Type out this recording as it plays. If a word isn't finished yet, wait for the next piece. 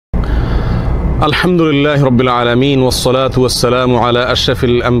আলহামদুলিল্লাহ রাব্বিল আলামিন ওয়াসসালাতু ওয়াসসালামু আলা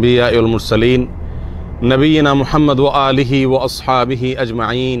আশরাফিল আমবিয়া ওয়াল মুরসালিন নবিয়িনা মুহাম্মদ ওয়া আলিহি ওয়া আসহাবিহি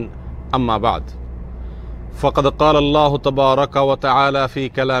আজমাইন আম্মা বাদ ফাকাদ ক্বালা আল্লাহু তাবারাকা ওয়া তাআলা ফি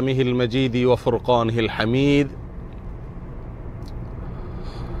কালামিহিল মাজিদ ওয়া ফুরকানিহিল হামিদ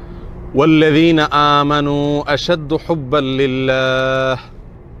ওয়াল্লাযীনা আমানু আশাদ্দু হুব্বান লিল্লাহ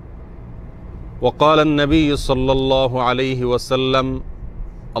ওয়া ক্বালা আন-নবী সাল্লাল্লাহু আলাইহি ওয়াসাল্লাম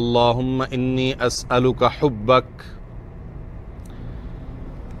আল্লাহুম্মা ইন্নী আসআলুকা হুব্বাক।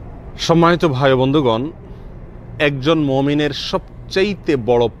 সম্মানিত ভাই বন্ধুগণ, একজন মুমিনের সবচাইতে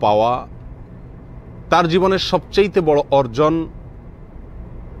বড় পাওয়া, তার জীবনের সবচাইতে বড় অর্জন,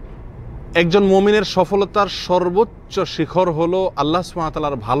 একজন মুমিনের সফলতার সর্বোচ্চ শিখর হলো আল্লাহ সুবহানাহু ওয়া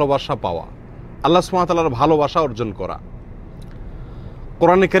তাআলার ভালোবাসা পাওয়া, আল্লাহ সুবহানাহু ওয়া তাআলার ভালোবাসা অর্জন করা।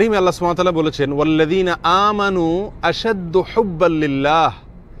 কোরআনে কারীমে আল্লাহ সুবহানাহু ওয়া তাআলা বলেছেন, ওয়াল্লাযীনা আমানু আশাদ্দু হুব্বান লিল্লাহ,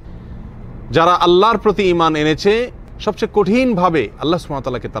 যারা আল্লাহর প্রতি ঈমান এনেছে সবচেয়ে কঠিনভাবে আল্লাহ সুবহানাহু ওয়া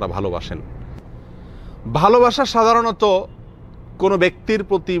তাআলাকে তারা ভালোবাসেন। ভালোবাসা সাধারণত কোনো ব্যক্তির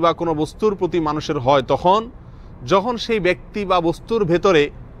প্রতি বা কোনো বস্তুর প্রতি মানুষের হয় যখন সেই ব্যক্তি বা বস্তুর ভেতরে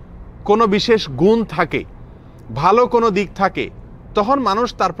কোনো বিশেষ গুণ থাকে, ভালো কোনো দিক থাকে, তখন মানুষ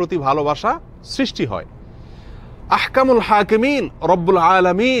তার প্রতি ভালোবাসা সৃষ্টি হয়। আহকামুল হাকিমিন রব্বুল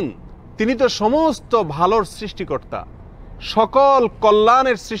আলামিন, তিনি তো সমস্ত ভালোর সৃষ্টিকর্তা, সকল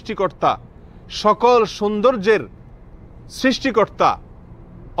কল্যাণের সৃষ্টিকর্তা, সকল সৌন্দর্যের সৃষ্টিকর্তা।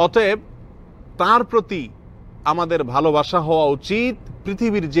 অতএব তার প্রতি আমাদের ভালোবাসা হওয়া উচিত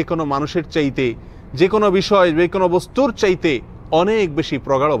পৃথিবীর যে কোনো মানুষের চাইতে, যে কোনো বিষয়, যে কোনো বস্তুর চাইতে অনেক বেশি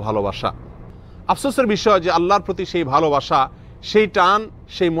প্রগাঢ় ভালোবাসা। আফসোসের বিষয় যে আল্লাহর প্রতি সেই ভালোবাসা, সেই টান,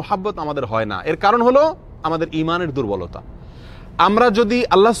 সেই মোহাব্বত আমাদের হয় না। এর কারণ হলো আমাদের ঈমানের দুর্বলতা। আমরা যদি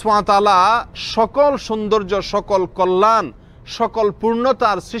আল্লাহ সুবহানাহু ওয়া তাআলা সকল সৌন্দর্য, সকল কল্যাণ, সকল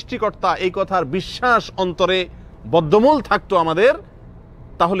পূর্ণতার সৃষ্টিকর্তা এই কথার বিশ্বাস অন্তরে বদ্ধমূল থাকতো আমাদের,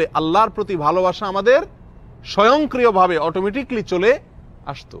 তাহলে আল্লাহর প্রতি ভালোবাসা আমাদের স্বয়ংক্রিয়ভাবে অটোমেটিকলি চলে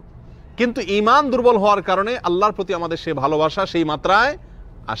আসতো। কিন্তু ঈমান দুর্বল হওয়ার কারণে আল্লাহর প্রতি আমাদের সেই ভালোবাসা সেই মাত্রায়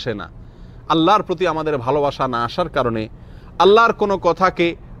আসে না। আল্লাহর প্রতি আমাদের ভালোবাসা না আসার কারণে আল্লাহর কোনো কথাকে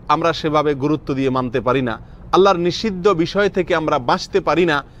আমরা সেভাবে গুরুত্ব দিয়ে মানতে পারি না, আল্লাহর নিষিদ্ধ বিষয় থেকে আমরা বাঁচতে পারি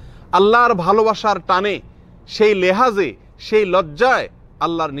না, আল্লাহর ভালোবাসার টানে, সেই লেহাজে, সেই লজ্জায়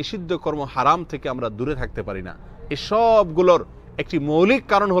আল্লাহর নিষিদ্ধ কর্ম হারাম থেকে আমরা দূরে থাকতে পারি না। এই সবগুলোর একটি মৌলিক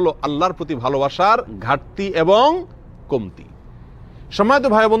কারণ হলো আল্লাহর প্রতি ভালোবাসার ঘাটতি এবং কমতি। সম্মানিত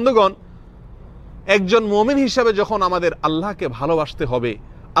ভাই বন্ধুগণ, একজন মুমিন হিসাবে যখন আমাদের আল্লাহকে ভালোবাসতে হবে,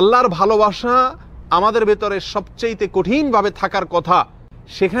 আল্লাহর ভালোবাসা আমাদের ভেতরে সবচেয়ে কঠিনভাবে থাকার কথা,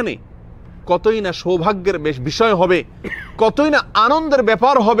 সেখানে কতই না সৌভাগ্যের বিষয় হবে, কতই না আনন্দের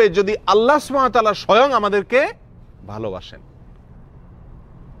ব্যাপার হবে যদি আল্লাহ সুবহানাহু ওয়া তাআলা স্বয়ং আমাদেরকে ভালোবাসেন।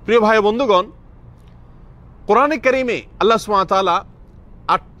 প্রিয় ভাই বন্ধুগণ, কোরআনে কারীমে আল্লাহ সুবহানাহু ওয়া তাআলা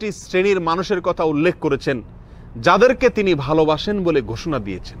 ৮টি শ্রেণীর মানুষের কথা উল্লেখ করেছেন, যাদেরকে তিনি ভালোবাসেন বলে ঘোষণা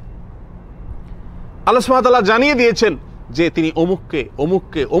দিয়েছেন। আল্লাহ সুবহানাহু ওয়া তাআলা জানিয়ে দিয়েছেন যে তিনি অমুককে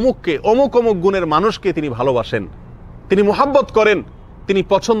অমুককে অমুককে অমুক অমুক গুণের মানুষকে তিনি ভালোবাসেন, তিনি মুহাব্বত করেন, তিনি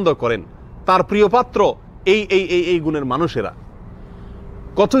পছন্দ করেন, তার প্রিয় পাত্র এই এই এই এই গুণের মানুষেরা।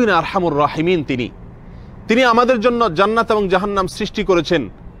 কতই না আরহামুর রাহিমিন তিনি আমাদের জন্য জান্নাত এবং জাহান্নাম সৃষ্টি করেছেন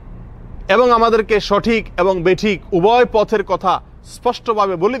এবং আমাদেরকে সঠিক এবং বেঠিক উভয় পথের কথা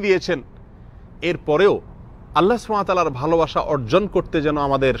স্পষ্টভাবে বলে দিয়েছেন। এরপরেও আল্লাহ সুবহানাহু ওয়া তাআলার ভালোবাসা অর্জন করতে যেন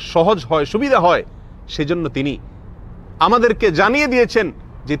আমাদের সহজ হয়, সুবিধা হয়, সেজন্য তিনি আমাদেরকে জানিয়ে দিয়েছেন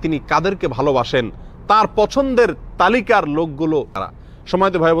যে তিনি কাদেরকে ভালোবাসেন, তার পছন্দের তালিকার লোকগুলো কারা।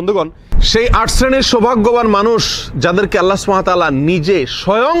 সম্মানিত ভাই বন্ধুগণ, সেই ৮ শ্রেণীর সৌভাগ্যবান মানুষ যাদেরকে আল্লাহ সুবহানাহু ওয়া তাআলা নিজে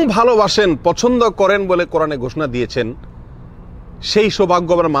স্বয়ং ভালোবাসেন, পছন্দ করেন বলে কোরআনে ঘোষণা দিয়েছেন, সেই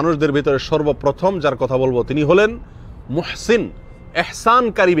সৌভাগ্যবান মানুষদের ভিতরে সর্বপ্রথম যার কথা বলবো তিনি হলেন মুহসিন,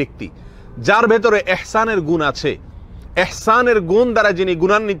 ইহসানকারী ব্যক্তি, যার ভেতরে ইহসানের গুণ আছে। ইহসানের গুণ দ্বারা যিনি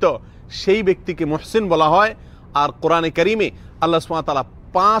গুণান্বিত, সেই ব্যক্তিকে মুহসিন বলা হয়। আর কোরআনে কারীমে আল্লাহ সুবহানাহু ওয়া তাআলা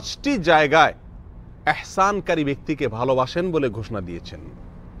 5টি জায়গায় ইহসানকারী ব্যক্তিকে ভালোবাসেন বলে ঘোষণা দিয়েছেন।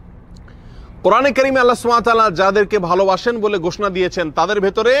 কোরআনে কারীমে আল্লাহ সুবহানাহু ওয়া তাআলা যাদেরকে ভালোবাসেন বলে ঘোষণা দিয়েছেন, তাদের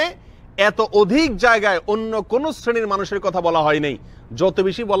ভেতরে এত অধিক জায়গায় অন্য কোন শ্রেণীর মানুষের কথা বলা হয় নাই, যত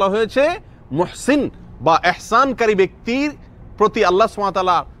বেশি বলা হয়েছে মুহসিন বা ইহসানকারী ব্যক্তির প্রতি আল্লাহ সুবহানাহু ওয়া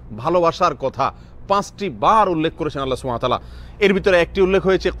তাআলা ভালোবাসার কথা 5টি বার উল্লেখ করেছেন আল্লাহ সুবহানাহু ওয়া তাআলা। এর ভিতরে একটি উল্লেখ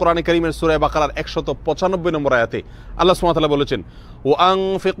হয়েছে কোরআনে কারীমের সূরা বাকারার 195 নম্বর আয়াতে। আল্লাহ সুবহানাহু ওয়া তাআলা বলেছেন, ওয়া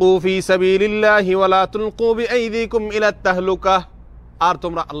আনফিকু ফি সাবিলিল্লাহি ওয়া লা তুলকু বিআইদিকুম ইলাত তাহলুকাহ, আর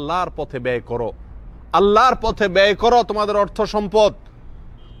তোমরা আল্লাহর পথে ব্যয় করো, আল্লাহর পথে ব্যয় করো তোমাদের অর্থ সম্পদ।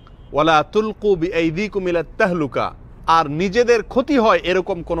 ওয়ালা তুলকু বিআইদিকুম ইলাত তাহলুকা, আর নিজেদের ক্ষতি হয়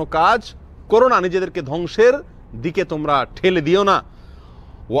এরকম কোনো কাজ করো না, নিজেদেরকে ধ্বংসের দিকে তোমরা ঠেলে দিও না।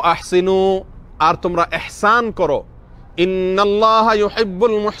 ওয়া আহসিনু, আর তোমরা ইহসান করো। ইন্নাল্লাহা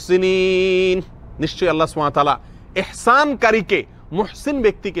ইউহিব্বুল মুহসিনিন, নিশ্চয়ই আল্লাহ সুবহানাহু ওয়া তাআলা ইহসানকারীকে, মুহসিন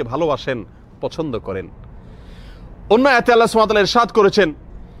ব্যক্তিকে ভালোবাসেন, পছন্দ করেন। অন্য আয়াতে আল্লাহ সুবহানাহু ওয়া তাআলা ইরশাদ করেছেন,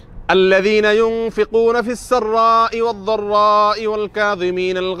 আল্লাযীনা ইউনফিকুনা ফিস সাররাই ওয়াদ দাররাই ওয়াল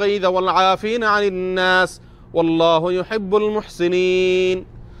কাযিমিনাল গায়যা ওয়াল আফিনা আনিন নাস ওয়াল্লাহু ইউহিব্বুল মুহসিনিন।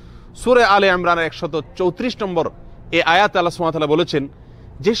 সূরা আলে ইমরানের 134 নম্বর এই আয়াতে আল্লাহ সুবহানাহু ওয়া তাআলা বলেছেন,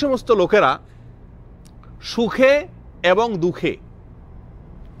 যে সমস্ত লোকেরা সুখে এবং দুঃখে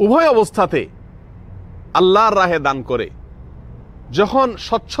উভয় অবস্থাতে আল্লাহর রাহে দান করে, যখন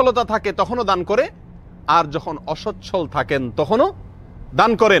সচ্ছলতা থাকে তখনও দান করে, আর যখন অসচ্ছল থাকেন তখনও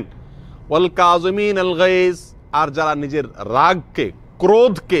দান করেন। ওয়াল কাযিমিনাল গায়জ, আর যারা নিজের রাগকে,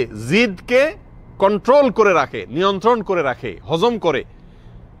 ক্রোধকে, জিদকে কন্ট্রোল করে রাখে, নিয়ন্ত্রণ করে রাখে, হজম করে।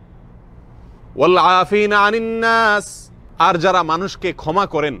 ওয়াল আফিনা আনিন নাস, আর যারা মানুষকে ক্ষমা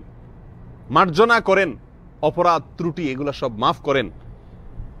করেন, মার্জনা করেন, অপরাধ ত্রুটি এগুলো সব মাফ করেন।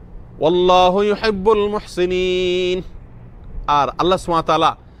 ওয়াল্লাহু ইউহিব্বুল মুহসিনিন, আর আল্লাহ সুবহানাহু ওয়া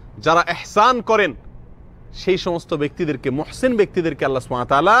তাআলা যারা ইহসান করেন সেই সমস্ত ব্যক্তিদেরকে, মুহসিন ব্যক্তিদেরকে আল্লাহ সুবহানাহু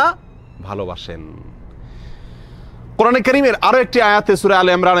ওয়া তাআলা ভালোবাসেন। কোরআনে কারীমের আরো একটি আয়াতে সূরা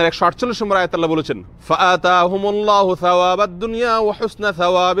আলে ইমরানের 148 নম্বর আয়াতে আল্লাহ বলেছেন, ফাআতাহুমুল্লাহু সাওয়াবাদ দুনিয়া ওয়া হুসনা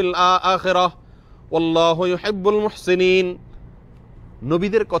সাওয়াবিল আখিরাহ ওয়াল্লাহু ইউহিব্বুল মুহসিনিন।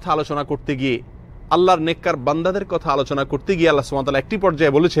 নবীদের কথা আলোচনা করতে গিয়ে, আল্লাহর নেককার বান্দাদের কথা আলোচনা করতে গিয়ে আল্লাহ সুবহানাহু ওয়া তাআলা একটি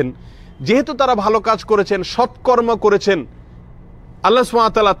পর্যায়ে বলেছেন, যেহেতু তারা ভালো কাজ করেছেন, সৎকর্ম করেছেন, আল্লাহ সুবহানাহু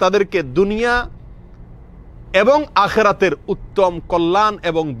ওয়া তাআলা তাদেরকে দুনিয়া এবং আখিরাতের উত্তম কল্যাণ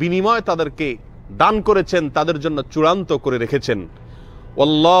এবং বিনিময় তাদেরকে দান করেছেন, তাদের জন্য চূড়ান্ত করে রেখেছেন।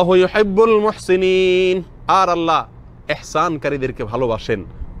 ওয়াল্লাহু ইউহিব্বুল মুহসিনিন, আর আল্লাহ ইহসানকারীদেরকে ভালোবাসেন,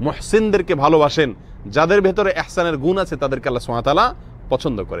 মুহসিনদেরকে ভালোবাসেন, যাদের ভেতরে ইহসানের গুণ আছে তাদেরকে আল্লাহ সুবহানাহু ওয়া তাআলা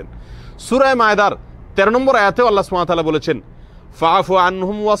পছন্দ করেন। সূরা মায়েদার 13 নম্বর আয়াতেও আল্লাহ সুবহানাহু ওয়া তাআলা বলেছেন, ফাআফু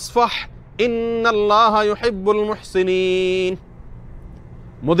আনহুম ওয়াসফাহ ইন্নাল্লাহা ইউহিব্বুল মুহসিনিন।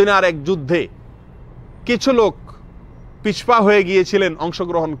 মদিনার এক যুদ্ধে কিছু লোক পিছপা হয়ে গিয়েছিলেন,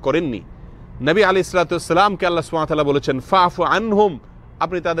 অংশগ্রহণ করেননি। নবী আলাইহিস সালাতু ওয়াস সালামকে আল্লাহ সুবহানাহু ওয়া তাআলা বলেছেন, ফাআফু আনহুম,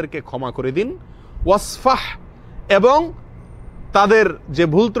 আপনি তাদেরকে ক্ষমা করে দিন, ওয়াসফাহ, এবং তাদের যে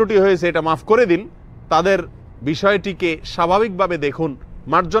ভুল ত্রুটি হয়েছে এটা মাফ করে দিন, তাদের বিষয়টিকে স্বাভাবিকভাবে দেখুন,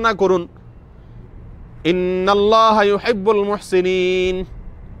 মার্জনা করুন। ইন্নাল্লাহা ইউহিব্বুল মুহসিনিন,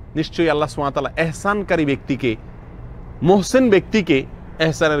 নিশ্চয়ই আল্লাহ সুবহানাহু ওয়া তাআলা ইহসানকারী ব্যক্তিকে, মুহসিন ব্যক্তিকে,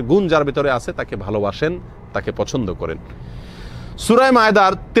 ইহসানের গুণ যার ভিতরে আছে তাকে ভালোবাসেন, তাকে পছন্দ করেন। সূরা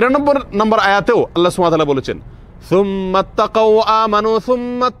মায়েদার 93 নম্বর আয়াতেও আল্লাহ সুবহানাহু ওয়া তাআলা বলেছেন, সুম্মাত্তাকাউ আমানু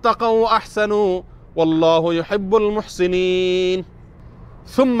সুম্মাত্তাকাউ আহসানু ওয়াল্লাহু ইউহিব্বুল মুহসিনিন।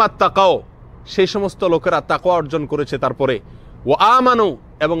 সুম্মাত্তাকাউ, সেই সমস্ত লোকেরা তাকওয়া অর্জন করেছে, তারপরে ওয়া আমানু,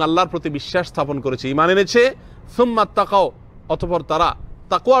 এবং আল্লাহর প্রতি বিশ্বাস স্থাপন করেছে, ঈমান এনেছে। সুম্মাত্তাকাউ, অতঃপর তারা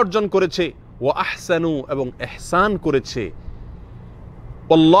তাকওয়া অর্জন করেছে। ওয়া আহসানু, এবং ইহসান করেছে।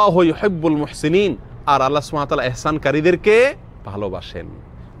 আল্লাহু ইউহিব্বুল মুহসিনিন, আর আল্লাহ সুবহানাহু ওয়া তাআলা ইহসানকারীদেরকে ভালোবাসেন।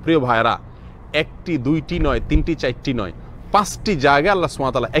 প্রিয় ভাইরা, একটি দুইটি নয়, তিনটি চারটি নয়, 5টি জায়গায় আল্লাহ সুবহানাহু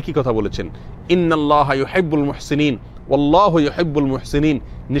ওয়া তাআলা একই কথা বলেছেন, ইন্নাল্লাহা ইউহিব্বুল মুহসিনিন ওয়াল্লাহু ইউহিব্বুল মুহসিনিন।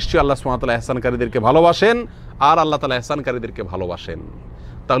 নিশ্চয়ই আল্লাহ সুবহানাহু ওয়া তাআলা ইহসানকারীদেরকে ভালোবাসেন, আর আল্লাহ তাআলা ইহসানকারীদেরকে ভালোবাসেন।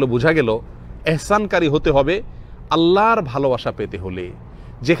 তাহলে বোঝা গেল, ইহসানকারী হতে হবে আল্লাহর ভালোবাসা পেতে হলে।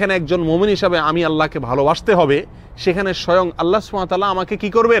 যেখানে একজন মুমিন হিসাবে আমি আল্লাহকে ভালোবাসতে হবে, সেখানে স্বয়ং আল্লাহ সুবহানাহু ওয়া তাআলা আমাকে কি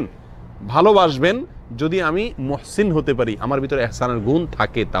করবেন? ভালোবাসবেন, যদি আমি মুহসিন হতে পারি, আমার ভিতরে ইহসানের গুণ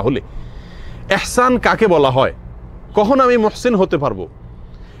থাকে। তাহলে ইহসান কাকে বলা হয়? কখন আমি মুহসিন হতে পারবো?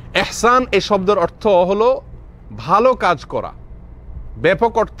 ইহসান এই শব্দের অর্থ হলো ভালো কাজ করা,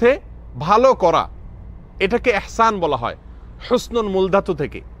 ব্যাপক অর্থে ভালো করা, এটাকে ইহসান বলা হয়। হুসনুন মুলধাতু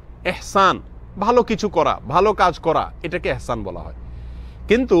থেকে ইহসান, ভালো কিছু করা, ভালো কাজ করা, এটাকে ইহসান বলা হয়।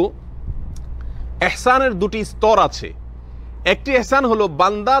 কিন্তু ইহসানের দুটি স্তর আছে। একটি ইহসান হলো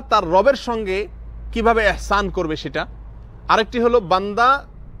বান্দা তার রবের সঙ্গে কিভাবে ইহসান করবে সেটা, আরেকটি হলো বান্দা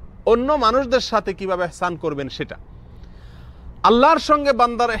অন্য মানুষদের সাথে কিভাবে ইহসান করবেন সেটা। আল্লাহর সঙ্গে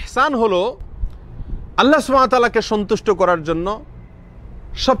বান্দার ইহসান হলো আল্লাহ সুবহানাহু ওয়া তাআলাকে সন্তুষ্ট করার জন্য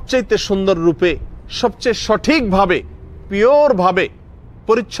সবচেয়ে সুন্দর রূপে, সবচেয়ে সঠিকভাবে, পিওরভাবে,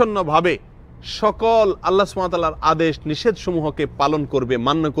 পরিচ্ছন্নভাবে সকল আল্লাহ সুবহানাহু ওয়া তাআলার আদেশ নিষেধ সমূহকে পালন করবে,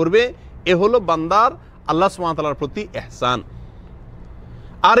 মান্য করবে। এ হলো বান্দার আল্লাহ সুবহানাহু ওয়া তাআলার প্রতি ইহসান।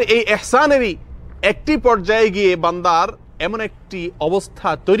 আর এই ইহসানেরই একটি পর্যায়ে গিয়ে বান্দার এমন একটি অবস্থা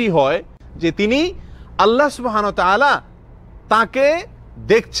তৈরি হয় যে তিনি আল্লাহ সুবহানাহু ওয়া তাআলা তাকে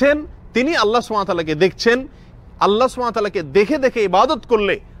দেখছেন, তিনি আল্লাহ সুবহানাহু ওয়া তাআলাকে দেখছেন। আল্লাহ সুবহানাহু ওয়া তাআলাকে দেখে দেখে ইবাদত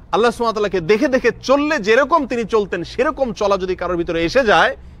করলে আল্লাহ সুবহানাহু ওয়া তাআলাকে দেখে দেখে চললে যেরকম তিনি চলতেন সেরকম চলা যদি কারোর ভিতরে এসে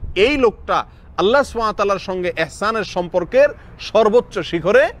যায়, এই লোকটা আল্লাহ সুবহানাহু ওয়া তাআলার সঙ্গে ইহসানের সম্পর্কের সর্বোচ্চ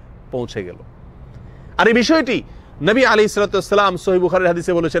শিখরে পৌঁছে গেল। আর এই বিষয়টি নবী আলাইহিস সালাতু ওয়াস সালাম সহিহ বুখারীর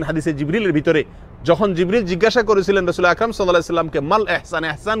হাদিসে বলেছেন, হাদিসে জিবরিলের ভিতরে যখন জিবরিল জিজ্ঞাসা করেছিলেন রাসূল আকরাম সাল্লাল্লাহু আলাইহি ওয়াসাল্লামকে মাল ইহসান,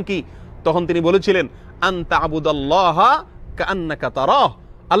 ইহসান কি, তখন তিনি বলেছিলেন আনতা আবুদাল্লাহা কাআন্নাকা তারাহ,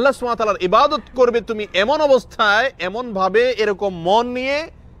 আল্লাহ সুবহানাহু ওয়া তাআলার ইবাদত করবে তুমি এমন অবস্থায়, এমন ভাবে, এরকম মন নিয়ে,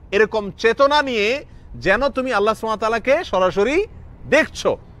 এরকম চেতনা নিয়ে যেন তুমি আল্লাহ সুবহানাহু ওয়া তাআলাকে সরাসরি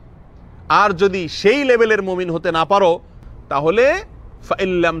দেখছো। আর যদি সেই লেভেলের মুমিন হতে না পারো তাহলে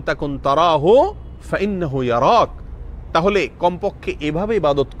ফাইল্লাম তাকুন তারাহু ফাইন্নাহু ইয়ারাক, তাহলে কমপক্ষে এভাবে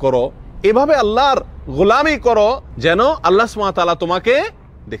ইবাদত করো, এভাবে আল্লাহর গোলামি করো যেন আল্লাহ সুবহানাহু ওয়া তাআলা তোমাকে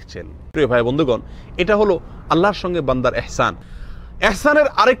দেখছেন। প্রিয় ভাই বন্ধুগণ, এটা হলো আল্লাহর সঙ্গে বান্দার ইহসান। ইহসানের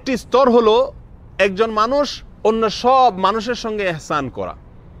আরেকটি স্তর হলো একজন মানুষ অন্য সব মানুষের সঙ্গে ইহসান করা।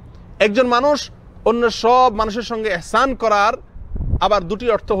 একজন মানুষ অন্য সব মানুষের সঙ্গে ইহসান করার আবার দুটি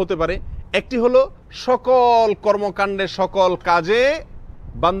অর্থ হতে পারে। একটি হলো সকল কর্মকাণ্ডে, সকল কাজে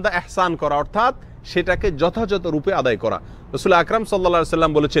বান্দা ইহসান করা, অর্থাৎ সেটাকে যথাযথ রূপে আদায় করা। রাসূল আকরাম সাল্লাল্লাহু আলাইহি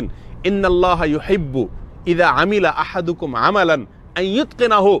সাল্লাম বলেছেন, ইন্নাল্লাহা ইউহিব্বু ইযা আমিলা আহাদুকুম আমালান আন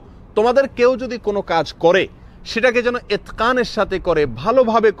ইউতকিনাহু, তোমাদের কেউ যদি কোনো কাজ করে সেটাকে যেন ইতকানের সাথে করে,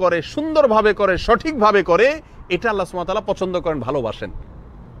 ভালোভাবে করে, সুন্দরভাবে করে, সঠিকভাবে করে, এটা আল্লাহ সুবহানাহু ওয়া তাআলা পছন্দ করেন, ভালোবাসেন।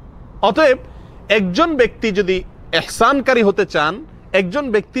 অতএব একজন ব্যক্তি যদি ইহসানকারী হতে চান, একজন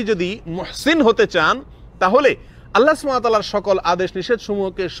ব্যক্তি যদি মুহসিন হতে চান, তাহলে আল্লাহ সুবহানাহু ওয়া তাআলার সকল আদেশ নিষেধ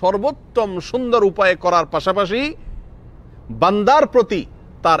সমূহকে সর্বোত্তম সুন্দর উপায়ে করার পাশাপাশি বান্দার প্রতি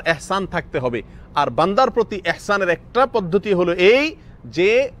তার ইহসান থাকতে হবে। আর বান্দার প্রতি ইহসানের একটা পদ্ধতি হলো এই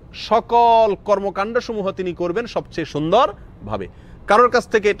যে সকল কর্মকাণ্ড সমূহ তিনি করবেন সবচেয়ে সুন্দরভাবে। কারোর কাছ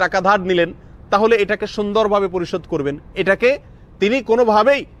থেকে টাকা ধার নিলেন, তাহলে এটাকে সুন্দরভাবে পরিশোধ করবেন, এটাকে তিনি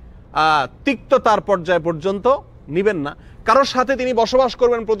কোনোভাবেই তিক্ততার পর্যায় পর্যন্ত নিবেন না। কারোর সাথে তিনি বসবাস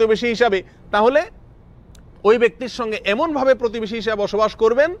করবেন প্রতিবেশী হিসাবে, তাহলে ওই ব্যক্তির সঙ্গে এমনভাবে প্রতিবেশী হিসাবে বসবাস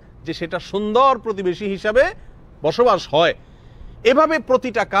করবেন যে সেটা সুন্দর প্রতিবেশী হিসাবে বসবাস হয়। এভাবে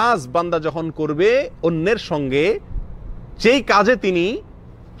প্রতিটা কাজ বান্দা যখন করবে অন্যের সঙ্গে, যেই কাজে তিনি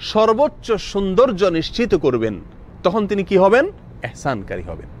সর্বোচ্চ সৌন্দর্য নিশ্চিত করবেন, তখন তিনি কি হবেন? ইহসানকারী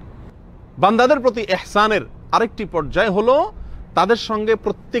হবেন। বান্দাদের প্রতি ইহসানের আরেকটি পর্যায় হলো তাদের সঙ্গে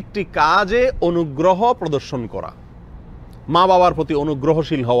প্রত্যেকটি কাজে অনুগ্রহ প্রদর্শন করা। মা বাবার প্রতি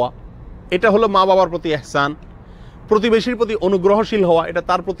অনুগ্রহশীল হওয়া, এটা হলো মা বাবার প্রতি ইহসান। প্রতিবেশীর প্রতি অনুগ্রহশীল হওয়া, এটা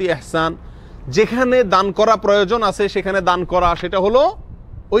তার প্রতি ইহসান। যেখানে দান করা প্রয়োজন আছে সেখানে দান করা, সেটা হলো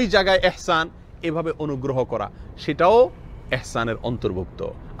ওই জায়গায় ইহসান। এভাবে অনুগ্রহ করা, সেটাও ইহসানের অন্তর্ভুক্ত।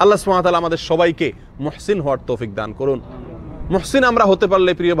 আল্লাহ সুবহানাহু ওয়া তাআলা আমাদের সবাইকে মুহসিন হওয়ার তৌফিক দান করুন। মুহসিন আমরা হতে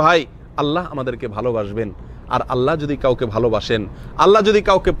পারলে প্রিয় ভাই, আল্লাহ আমাদেরকে ভালোবাসবেন। আর আল্লাহ যদি কাউকে ভালোবাসেন, আল্লাহ যদি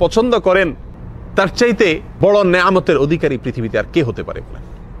কাউকে পছন্দ করেন, তার চাইতে বড় নেয়ামতের অধিকারী পৃথিবীতে আর কে হতে পারে বলেন?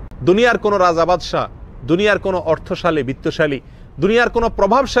 দুনিয়ার কোনো রাজা বাদশাহ, দুনিয়ার কোনো অর্থশালী, বিত্তশালী, দুনিয়ার কোনো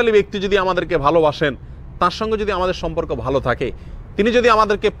প্রভাবশালী ব্যক্তি যদি আমাদেরকে ভালোবাসেন, তার সঙ্গে যদি আমাদের সম্পর্ক ভালো থাকে, তিনি যদি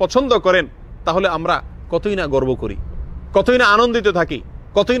আমাদেরকে পছন্দ করেন, তাহলে আমরা কতই না গর্ব করি, কতই না আনন্দিত থাকি,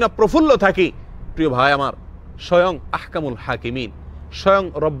 কতই না প্রফুল্ল থাকি। প্রিয় ভাই আমার, স্বয়ং আহকামুল হাকিমিন, স্বয়ং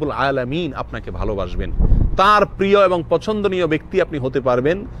রব্বুল আলামিন আপনাকে ভালোবাসবেন। তার প্রিয় এবং পছন্দনীয় ব্যক্তি আপনি হতে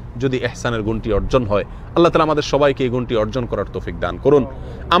পারবেন যদি ইহসানের গুণটি অর্জন হয়। আল্লাহ তাআলা আমাদের সবাইকে এই গুণটি অর্জন করার তৌফিক দান করুন।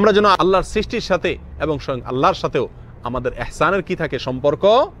 আমরা যেন আল্লাহর সৃষ্টির সাথে এবং স্বয়ং আল্লাহর সাথেও আমাদের ইহসানের কি থাকে? সম্পর্ক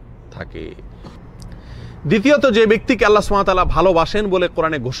থাকে। দ্বিতীয়ত, যে ব্যক্তিকে আল্লাহ সুবহানাহু ওয়া তাআলা ভালোবাসেন বলে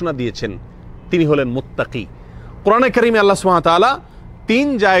কোরআনে ঘোষণা দিয়েছেন, তিনি হলেন মুত্তাকি। কোরআনে কারিমে আল্লাহ সুবহানাহু ওয়া তাআলা 3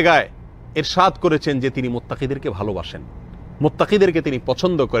 জায়গায় ইরশাদ করেছেন যে তিনি মুত্তাকিদেরকে ভালোবাসেন, মুত্তাকিদেরকে তিনি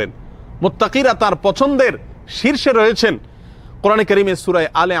পছন্দ করেন। মুত্তাকিরা তার পছন্দের শীর্ষে রয়েছেন। কোরআনে কারিমে সূরা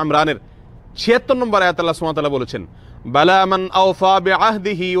আলে ইমরানের 76 নম্বর আয়াতে আল্লাহ সুবহানাহু ওয়া তাআলা বলেছেন, বালা মান আওফা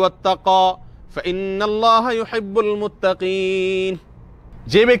বিআহদিহি ওয়াত্তাকা ফাইন্নাল্লাহা ইউহিব্বুল মুত্তাকিন।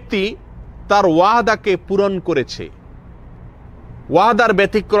 যে ব্যক্তি তার ওয়াদাকে পূরণ করেছে, ওয়াদার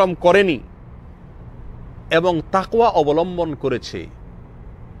ব্যতিক্রম করেনি এবং তাকওয়া অবলম্বন করেছে,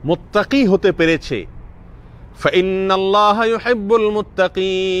 মুত্তাকি হতে পেরেছে, ফাইন্নাল্লাহা ইউহিব্বুল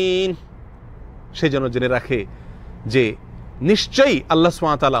মুত্তাকিন, সে যেন জেনে রাখে যে নিশ্চয়ই আল্লাহ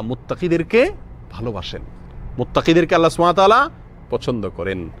সুবহানাহু ওয়া তাআলা মুত্তাকিদেরকে ভালোবাসেন, মুত্তাকিদেরকে আল্লাহ সুবহানাহু ওয়া তাআলা পছন্দ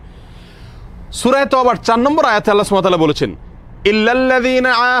করেন। সূরা তাওবার 4 নম্বর আয়াতে আল্লাহ সুবহানাহু ওয়া তাআলা বলেছেন,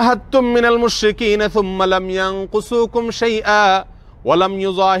 ইল্লাল্লাযীনা আহাদতুম মিনাল মুশরিকিনা সুম্মা লাম ইয়ানকুসুকুম শাইআ ওয়া লাম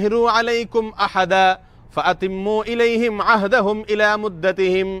ইউযাহিরু আলাইকুম আহাদা ফাআতিম্মু ইলাইহিম আহদাহুম ইলা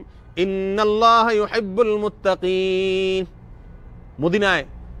মুদ্দাতিহিম ইন্নাল্লাহা ইউহিব্বুল মুত্তাকিন। মদিনায়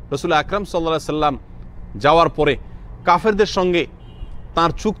রাসূল আকরাম সাল্লাল্লাহু আলাইহি সাল্লাম যাওয়ার পরে কাফেরদের সঙ্গে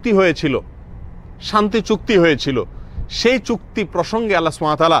তার চুক্তি হয়েছিল, শান্তি চুক্তি হয়েছিল, সেই চুক্তি প্রসঙ্গে আল্লাহ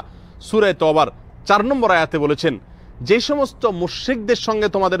সুবহানাহু ওয়া তাআলা সূরা তওবার 4 নম্বর আয়াতে বলেছেন, যে সমস্ত মুশরিকদের সঙ্গে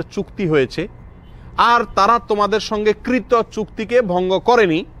তোমাদের চুক্তি হয়েছে আর তারা তোমাদের সঙ্গে কৃত চুক্তিকে ভঙ্গ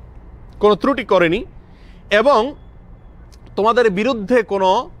করেনি, কোনো ত্রুটি করেনি এবং তোমাদের বিরুদ্ধে কোনো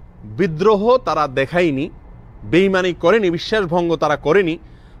বিদ্রোহ তারা দেখায়নি, বেঈমানি করেনি, বিশ্বাসভঙ্গ তারা করেনি,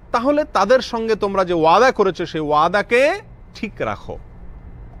 তাহলে তাদের সঙ্গে তোমরা যে ওয়াদা করেছো সেই ওয়াদাকে ঠিক রাখো।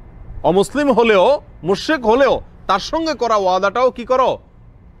 অমুসলিম হলেও, মুশরিক হলেও তার সঙ্গে করা ওয়াদাটাও কি করো?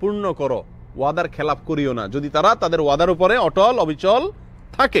 পূর্ণ করো। ওয়াদার খেলাপ করিও না যদি তারা তাদের ওয়াদার উপরে অটল অবিচল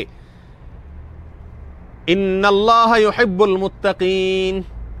থাকে। ইন্নাল্লাহা ইউহিব্বুল মুত্তাকিন,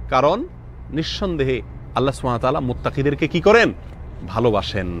 কারণ নিঃসন্দেহে আল্লাহ সুবহানাহু ওয়া তাআলা মুত্তাকিদেরকে কি করেন?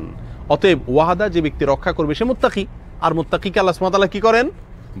 ভালোবাসেন। অতএব ওয়াদা যে ব্যক্তি রক্ষা করবে সে মুত্তাকি, আর মুত্তাকিকে আল্লাহ সুবহানাহু ওয়া তাআলা কি করেন?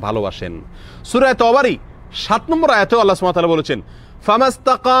 ভালোবাসেন। সূরা তওবারই 7 নম্বর আয়াতেও আল্লাহ সুবহানাহু ওয়া তাআলা বলেছেন,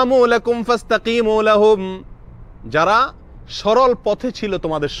 ফামাস্তাকামু লাকুম ফাস্তাকিমু লাহুম, যারা সরল পথে ছিল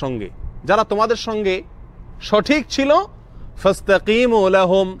তোমাদের সঙ্গে, যারা তোমাদের সঙ্গে সঠিক ছিল, ফাস্তাকিমু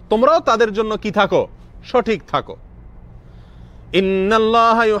লাহুম, তোমরাও তাদের জন্য কি থাকো? সঠিক থাকো।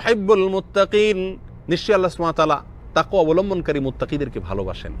 ইন্নাল্লাহা ইউহিব্বুল মুত্তাকিন, নিশ্চয়ই আল্লাহ সুবহানাহু ওয়া তাআলা তাকওয়া অবলম্বনকারী মুত্তাকিদেরকে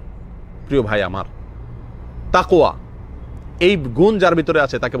ভালোবাসেন। প্রিয় ভাই আমার, তাকওয়া এই গুণ যার ভিতরে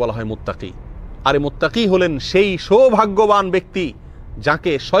আছে তাকে বলা হয় মুত্তাকি। আর এই মুত্তাকি হলেন সেই সৌভাগ্যবান ব্যক্তি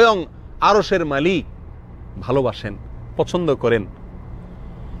যাকে স্বয়ং আরশের মালিক ভালোবাসেন, পছন্দ করেন।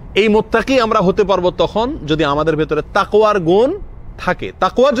 এই মুত্তাকি আমরা হতে পারবো তখন যদি আমাদের ভেতরে তাকওয়ার গুণ থাকে।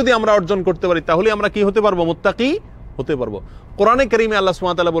 তাকওয়া যদি আমরা অর্জন করতে পারি তাহলে আমরা কি হতে পারবো? মুত্তাকি হতে পারবো। কোরআনে কারীমে আল্লাহ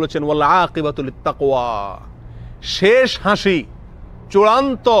সুবহানাহু ওয়া তাআলা বলেছেন, ওয়াল আকিবাতু লিত্তাকওয়া, শেষ হাসি,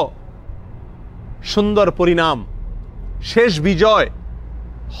 চূড়ান্ত সুন্দর পরিণাম, শেষ বিজয়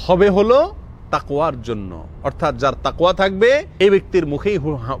হবে হলো তাকওয়ার জন্য। অর্থাৎ যার তাকওয়া থাকবে এই ব্যক্তির মুখেই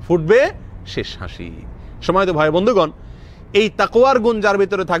ফুটবে শেষ হাসি। সম্মানিত ভাই বন্ধুগণ, এই তাকওয়ার গুণ যার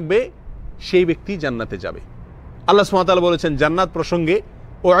ভিতরে থাকবে সেই ব্যক্তি জান্নাতে যাবে। আল্লাহ সুবহানাহু ওয়া তাআলা বলেছেন জান্নাত প্রসঙ্গে,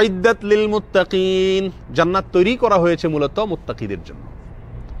 উইদ্দাত লিল মুত্তাকিন, জান্নাত তৈরি করা হয়েছে মূলত মুত্তাকিদের জন্য।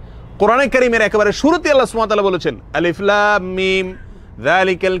 কোরআনে কারীমের একেবারে শুরুতে আল্লাহ সুবহানাহু ওয়া তাআলা বলেছেন, আলিফ লাম মিম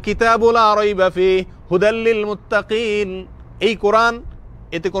যালিকাল কিতাবু লা রাইবা ফিহি হুদাল লিল মুত্তাকিন, এই কোরআন,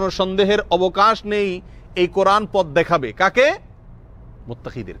 এতে কোনো সন্দেহের অবকাশ নেই। এই কোরআন পথ দেখাবে কাকে?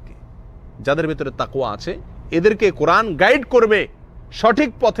 মুত্তাকিদেরকে। যাদের ভিতরে তাকওয়া আছে এদেরকে কোরআন গাইড করবে, সঠিক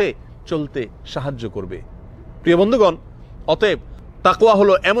পথে চলতে সাহায্য করবে। প্রিয় বন্ধুগণ, অতএব তাকওয়া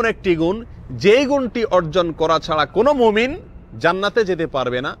হলো এমন একটি গুণ, যেই গুণটি অর্জন করা ছাড়া কোনো মুমিন জান্নাতে যেতে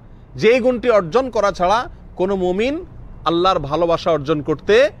পারবে না, যেই গুণটি অর্জন করা ছাড়া কোনো মুমিন আল্লাহর ভালোবাসা অর্জন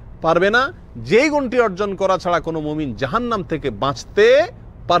করতে পারবে না, যেই গুণটি অর্জন করা ছাড়া কোনো মুমিন জাহান্নাম থেকে বাঁচতে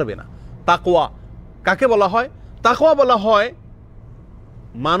পারবে না। তাকওয়া কাকে বলা হয়? তাকওয়া বলা হয়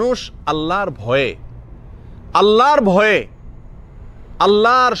মানুষ আল্লাহর ভয়ে, আল্লাহর ভয়ে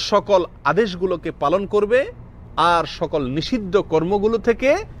আল্লাহর সকল আদেশগুলোকে পালন করবে আর সকল নিষিদ্ধ কর্মগুলো থেকে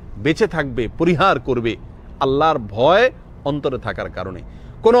বেঁচে থাকবে, পরিহার করবে আল্লাহর ভয় অন্তরে থাকার কারণে।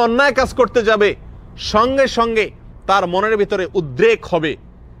 কোনো অন্যায় কাজ করতে যাবে সঙ্গে সঙ্গে তার মনের ভিতরে উদ্রেক হবে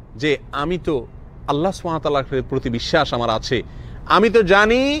যে আমি তো আল্লাহ সুবহানাহু ওয়া তাআলার প্রতি বিশ্বাস আমার আছে, আমি তো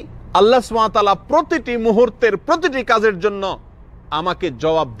জানি আল্লাহ সুবহানাহু ওয়া তাআলা প্রতিটি মুহূর্তের প্রতিটি কাজের জন্য আমাকে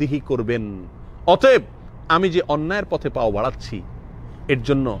জবাবদিহি করবেন। অতএব আমি যে অন্যায়ের পথে পাও বাড়াচ্ছি এর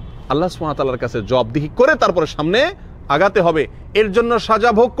জন্য আল্লাহ সুবহানাহু ওয়া তাআলার কাছে জবাবদিহি করে তারপরে সামনে আগাতে হবে, এর জন্য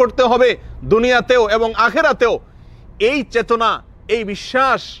সাজা ভোগ করতে হবে দুনিয়াতেও এবং আখিরাতেও। এই চেতনা, এই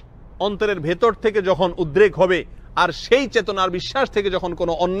বিশ্বাস অন্তরের ভেতর থেকে যখন উদ্রেক হবে আর সেই চেতনার বিশ্বাস থেকে যখন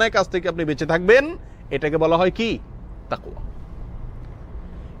কোনো অন্যায় কাজ থেকে আপনি বেঁচে থাকবেন, এটাকে বলা হয় কি? তাকওয়া।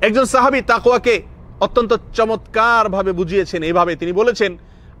 একজন সাহাবী তাকওয়াকে অত্যন্ত চমৎকার ভাবে বুঝিয়েছেন এইভাবে, তিনি বলেছেন,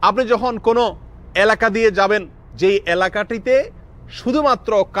 আপনি যখন কোনো এলাকা দিয়ে যাবেন যেই এলাকাটিতে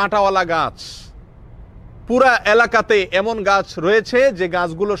শুধুমাত্র কাঁটাওয়ালা গাছ, পুরা এলাকাতে এমন গাছ রয়েছে যে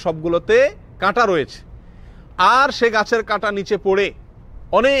গাছগুলো সবগুলোতে কাঁটা রয়েছে, আর সে গাছের কাঁটা নিচে পড়ে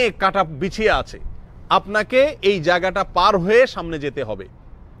অনেক কাঁটা বিছিয়ে আছে, আপনাকে এই জায়গাটা পার হয়ে সামনে যেতে হবে।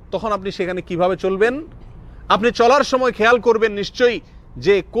 তখন আপনি সেখানে কিভাবে চলবেন? আপনি চলার সময় খেয়াল করবেন নিশ্চয়ই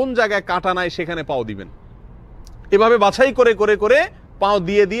যে কোন জায়গায় কাঁটা নাই সেখানে পাও দিবেন। এভাবে বাছাই করে করে করে পাও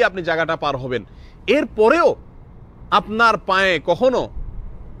দিয়ে দিয়ে আপনি জায়গাটা পার হবেন। এরপরেও আপনার পায়ে কখনো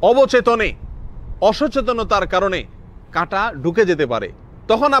অবচেতনে, অসচেতনতার কারণে কাঁটা ঢুকে যেতে পারে,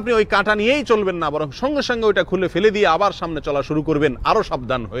 তখন আপনি ওই কাঁটা নিয়েই চলবেন না, বরং সঙ্গে সঙ্গে ওইটা খুলে ফেলে দিয়ে আবার সামনে চলা শুরু করবেন আরো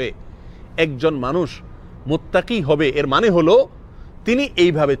সাবধান হয়ে। একজন মানুষ মুত্তাকি হবে এর মানে হলো তিনি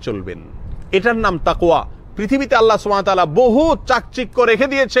এইভাবে চলবেন, এটার নাম তাকওয়া। পৃথিবীতে আল্লাহ সুবহানাহু ওয়া তাআলা বহু চাকচিক্য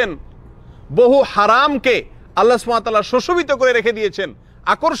রেখে দিয়েছেন, বহু হারামকে আল্লাহ সুবহানাহু ওয়া তাআলা সুশোভিত করে রেখে দিয়েছেন,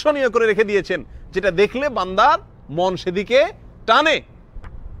 আকর্ষণীয় করে রেখে দিয়েছেন, যেটা দেখলে বান্দার মন সেদিকে টানে,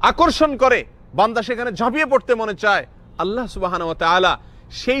 আকর্ষণ করে, বান্দা সেখানে ঝাঁপিয়ে পড়তে মনে চায়। আল্লাহ সুবহানাহু ওয়া তাআলা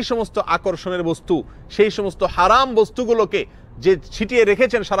সেই সমস্ত আকর্ষণের বস্তু, সেই সমস্ত হারাম বস্তুগুলোকে যে ছিটিয়ে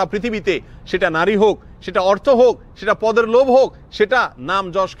রেখেছেন সারা পৃথিবীতে, সেটা নারী হোক, সেটা অর্থ হোক, সেটা পদের লোভ হোক, সেটা নাম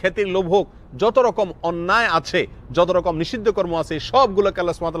যশ খ্যাতির লোভ হোক, যত রকম অন্যায় আছে, যত রকম নিষিদ্ধ কর্ম আছে, সবগুলোকে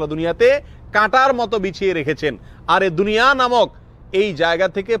আল্লাহ সুবহানাহু ওয়া তাআলা দুনিয়াতে কাঁটার মতো বিছিয়ে রেখেছেন। আর এই দুনিয়া নামক এই জায়গা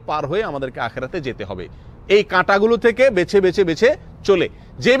থেকে পার হয়ে আমাদেরকে আখিরাতে যেতে হবে। এই কাঁটাগুলো থেকে বেছে বেছে বেছে চলে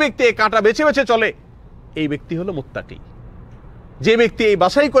যে ব্যক্তি এই কাঁটা বেছে বেছে চলে, এই ব্যক্তি হলো মুত্তাকি। যে ব্যক্তি এই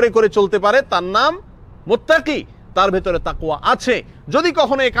বাছাই করে করে চলতে পারে তার নাম মুত্তাকি, তার ভেতরে তাকওয়া আছে। যদি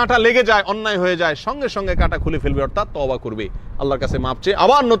কখনো এই কাঁটা লেগে যায়, অন্যায় হয়ে যায়, সঙ্গে সঙ্গে কাঁটা খুলে ফেলবে, অর্থাৎ তওবা করবে, আল্লাহর কাছে মাপ চেয়ে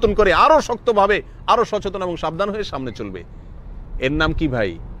আবার নতুন করে আরো শক্তভাবে, আরো সচেতন এবং সাবধান হয়ে সামনে চলবে। এর নাম কি ভাই?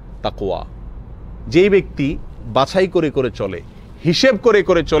 তাকওয়া। যেই ব্যক্তি বাছাই করে করে চলে, হিসেব করে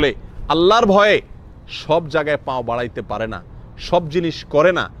করে চলে, আল্লাহর ভয়ে সব জায়গায় পাও বাড়াইতে পারে না, সব জিনিস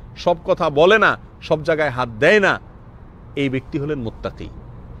করে না, সব কথা বলে না, সব জায়গায় হাত দেয় না, এই ব্যক্তি হলেন মুত্তাকি।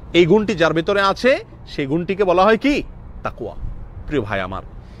 এই গুণটি যার ভেতরে আছে, সেই গুণটিকে বলা হয় কি? তাকওয়া। প্রিয় ভাই আমার,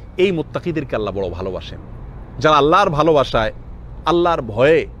 এই মুত্তাকিদেরকে আল্লাহ বড় ভালোবাসেন, যারা আল্লাহর ভালোবাসায়, আল্লাহর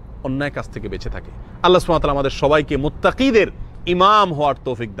ভয়ে অন্যায় কাজ থেকে বেঁচে থাকে। আল্লাহ সুবহানাহু ওয়া তাআলা আমাদের সবাইকে মুত্তাকিদের ইমাম হওয়ার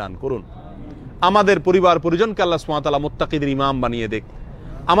তৌফিক দান করুন। আমাদের পরিবার পরিজনকে আল্লাহ সুবহানাহু ওয়া তাআলা মুত্তাকিদের ইমাম বানিয়ে দেখ।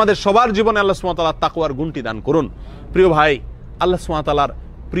 আমাদের সবার জীবনে আল্লাহ সুবহানাহু ওয়া তাআলা তাকওয়ার গুণটি দান করুন। প্রিয় ভাই, আল্লাহ সুবহানাহু ওয়া তাআলার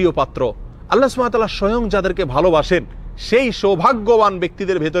প্রিয় পাত্র, আল্লাহ সুবহানাহু ওয়া তাআলা স্বয়ং যাদেরকে ভালোবাসেন, সেই সৌভাগ্যবান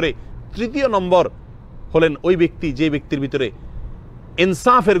ব্যক্তিদের ভেতরে তৃতীয় নম্বর হলেন ওই ব্যক্তি যে ব্যক্তির ভিতরে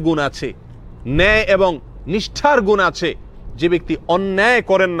ইনসাফের গুণ আছে, ন্যায় এবং নিষ্ঠার গুণ আছে। যে ব্যক্তি অন্যায়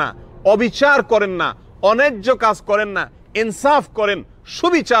করেন না, অবিচার করেন না, অন্যায্য কাজ করেন না, ইনসাফ করেন,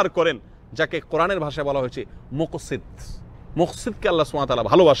 সুবিচার করেন, যাকে কোরআনের ভাষায় বলা হয়েছে মুকসিত। মুকসিতকে আল্লাহ সুবহানাহু ওয়া তাআলা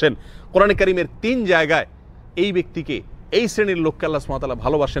ভালোবাসেন। কোরআনে কারীমের 3 জায়গায় এই ব্যক্তিকে, এই শ্রেণীর লোককে আল্লাহ সুবহানাহু ওয়া তাআলা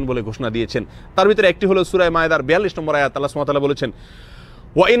ভালোবাসেন বলে ঘোষণা দিয়েছেন। তার ভিতরে একটি হলো সূরা মায়েদার 42 নম্বর আয়াত। আল্লাহ সুবহানাহু ওয়া তাআলা বলেছেন,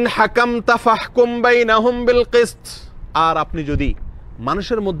 ওয়া ইন হাকামতা ফাহকুম বাইনাহুম বিল কিসত। আর আপনি যদি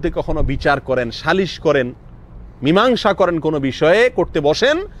মানুষের মধ্যে কখনো বিচার করেন, সালিশ করেন, মীমাংসা করেন, কোনো বিষয়ে করতে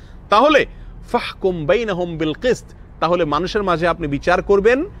বসেন, তাহলে ফাহকুম বাইনাহুম বিল কিসত, তাহলে মানুষের মাঝে আপনি বিচার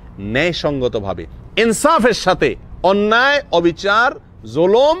করবেন ন্যায়সঙ্গতভাবে, ইনসাফের সাথে। অন্যায়, অবিচার,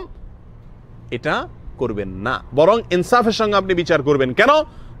 জুলুম এটা করবেন না, বরং ইনসাফের সঙ্গে আপনি বিচার করবেন। কেন?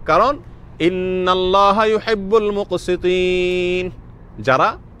 কারণ ইন্নাল্লাহা ইউহিব্বুল মুকসিতিন, যারা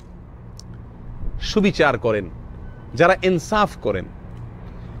সুবিচার করেন, যারা ইনসাফ করেন,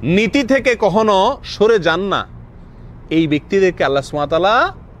 নীতি থেকে কখনো সরে যান না, এই ব্যক্তিদেরকে আল্লাহ সুবহানাহু ওয়া তাআলা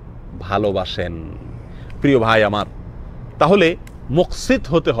ভালোবাসেন। প্রিয় ভাই আমার, তাহলে মুকসিত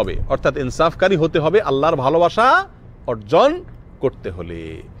হতে হবে, অর্থাৎ ইনসাফকারী হতে হবে আল্লাহর ভালোবাসা অর্জন করতে হলে।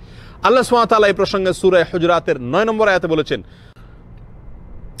 আল্লাহ সুবহানাহু ওয়া তাআলা এই প্রসঙ্গে সূরা হুজুরাতের 9 নম্বর আয়াতে বলেছেন,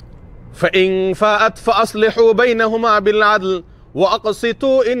 ফাইন ফাআত ফাসলিহু বাইনাহুমা বিল আদল ওয়া আকসিতু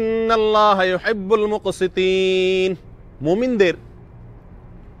ইন্নাল্লাহা ইউহিব্বুল মুকসিতিন। মুমিনদের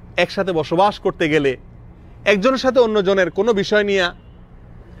একসাথে বসবাস করতে গেলে একজনের সাথে অন্যজনের কোনো বিষয় নিয়ে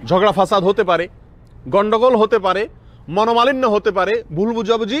ঝগড়া ফাসাদ হতে পারে, গন্ডগোল হতে পারে, মনোমালিন্য হতে পারে, ভুল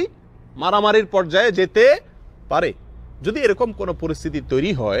বুঝাবুঝি, মারামারির পর্যায়ে যেতে পারে। যদি এরকম কোনো পরিস্থিতি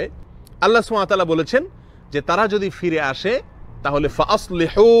তৈরি হয়, আল্লাহ সুবহানাহু ওয়া তাআলা বলেছেন যে তারা যদি ফিরে আসে, তাহলে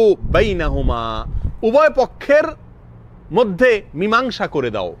ফাসলিহু বাইনাহুমা, উভয় পক্ষের মধ্যে মীমাংসা করে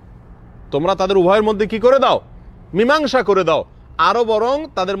দাও। তোমরা তাদের উভয়ের মধ্যে কি করে দাও? মীমাংসা করে দাও। আরো বরং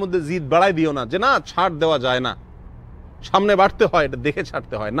তাদের মধ্যে জিদ বাড়াই দিও না, যে না ছাড় দেওয়া যায় না, সামনে বাড়তে হয়, এটা দেখে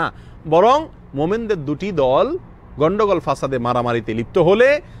ছাড়তে হয় না। বরং মুমিনদের দুটি দল গন্ডগোল ফাসাদে মারামারিতে লিপ্ত হলে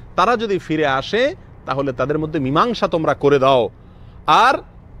তারা যদি ফিরে আসে, তাহলে তাদের মধ্যে মীমাংসা তোমরা করে দাও। আর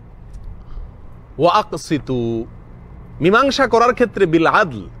ওয়া আকসিতু, মীমাংসা করার ক্ষেত্রে বিল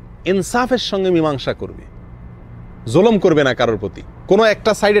আদল, ইনসাফের সঙ্গে মীমাংসা করবে, জুলুম করবে না কারোর প্রতি, কোনো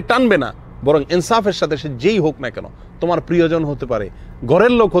একটা সাইডে টানবে না, বরং ইনসাফের সাথে সে যেই হোক না কেন, তোমার প্রিয়জন হতে পারে,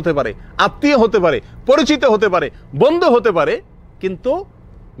 ঘরের লোক হতে পারে, আত্মীয় হতে পারে, পরিচিত হতে পারে, বন্ধু হতে পারে, কিন্তু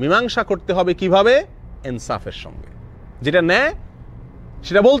মীমাংসা করতে হবে কিভাবে? ইনসাফের সঙ্গে। যেটা ন্যায়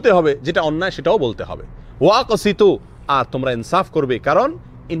সেটা বলতে হবে, যেটা অন্যায় সেটাও বলতে হবে। ওয়া আকসিতু, আর তোমরা ইনসাফ করবে, কারণ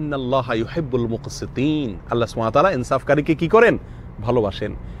ইন্নাল্লাহা ইউহিব্বুল মুকসিতিন, আল্লাহ সুবহানাহু ওয়া তাআলা ইনসাফকারীকে কি করেন?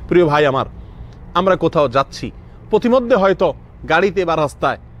 ভালোবাসেন। প্রিয় ভাই আমার, আমরা কোথাও যাচ্ছি, প্রতিমধ্যে হয়তো গাড়িতে বা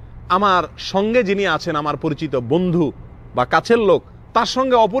রাস্তায় আমার সঙ্গে যিনি আছেন, আমার পরিচিত বন্ধু বা কাছের লোক, তার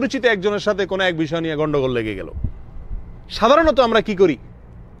সঙ্গে অপরিচিত একজনের সাথে কোনো এক বিষয় নিয়ে গন্ডগোল লেগে গেল। সাধারণত আমরা কি করি?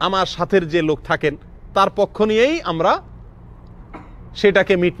 আমার সাথের যে লোক থাকেন তার পক্ষ নিয়েই আমরা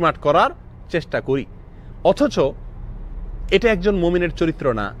সেটাকে মিটমাট করার চেষ্টা করি। অথচ এটা একজন মুমিনের চরিত্র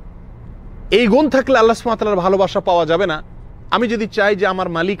না। এই গুণ থাকলে আল্লাহ সুবহানাহু ওয়া তাআলার ভালোবাসা পাওয়া যাবে না। আমি যদি চাই যে আমার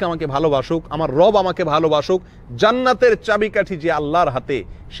মালিক আমাকে ভালোবাসুক, আমার রব আমাকে ভালোবাসুক, জান্নাতের চাবিকাঠি যে আল্লাহর হাতে,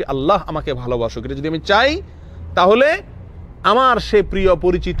 সে আল্লাহ আমাকে ভালোবাসুক, এটা যদি আমি চাই, তাহলে আমার সে প্রিয়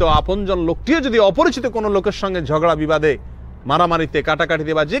পরিচিত আপনজন লোকটিও যদি অপরিচিত কোনো লোকের সঙ্গে ঝগড়া বিবাদে, মারামারিতে,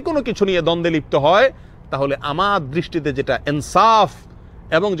 কাটাকাটিতে বা যে কোনো কিছু নিয়ে দ্বন্দ্বে লিপ্ত হয়, তাহলে আমার দৃষ্টিতে যেটা ইনসাফ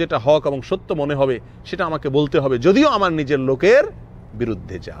এবং যেটা হক এবং সত্য মনে হবে সেটা আমাকে বলতে হবে, যদিও আমার নিজের লোকের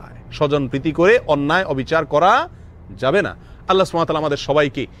বিরুদ্ধে যায়। স্বজন প্রীতি করে অন্যায় অবিচার করা যাবে না। আল্লাহ সুবহানাহু ওয়া তাআলা আমাদের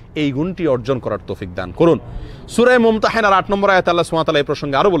সবাইকে এই গুণটি অর্জন করার তৌফিক দান করুন। সূরা মুমতাহিনার 8 নম্বর আয়াতে আল্লাহ সুবহানাহু ওয়া তাআলা এই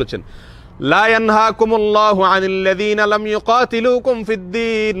প্রসঙ্গে আরো বলেছেন, লা ইয়ানহাকুমুল্লাহু আনিল্লাযীনা লাম ইউকাতিলুকুম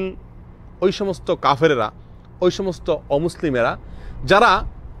ফিদ-দীন। ওই সমস্ত কাফেররা, ওই সমস্ত অমুসলিমেরা যারা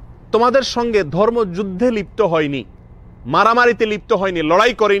তোমাদের সঙ্গে ধর্মযুদ্ধে লিপ্ত হয়নি, মারামারিতে লিপ্ত হয়নি,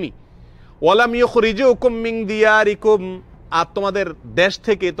 লড়াই করেনি, ওয়ালাম ইউখরিজুকুম মিন দিয়ারিকুম, আর তোমাদের দেশ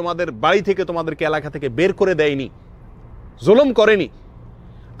থেকে, তোমাদের বাড়ি থেকে, তোমাদেরকে এলাকা থেকে বের করে দেয়নি, জুলুম করেনি,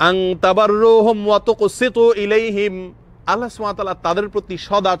 আন তাবাররুহুম ওয়া তুকসিতু ইলাইহিম, আল্লাহ সুবহানাহু ওয়া তাআলা তাদের প্রতি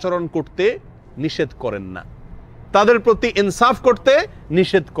সদ আচরণ করতে নিষেধ করেন না, তাদের প্রতি ইনসাফ করতে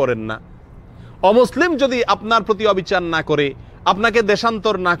নিষেধ করেন না। অমুসলিম যদি আপনার প্রতি অবিচার না করে, আপনাকে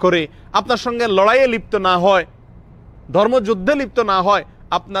দেশান্তর না করে, আপনার সঙ্গে লড়াইয়ে লিপ্ত না হয়, ধর্মযুদ্ধে লিপ্ত না হয়,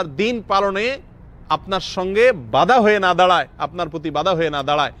 আপনার দিন পালনে আপনার সঙ্গে বাধা হয়ে না দাঁড়ায়, আপনার প্রতি বাধা হয়ে না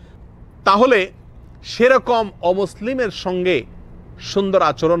দাঁড়ায়, তাহলে সেরকম অমুসলিমের সঙ্গে সুন্দর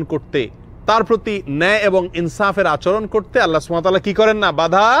আচরণ করতে, তার প্রতি ন্যায় এবং ইনসাফের আচরণ করতে আল্লাহ সুবহানাহু ওয়া তাআলা কি করেন না?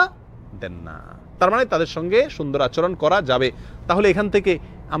 বাধা দেন না। তার মানে তাদের সঙ্গে সুন্দর আচরণ করা যাবে। তাহলে এখান থেকে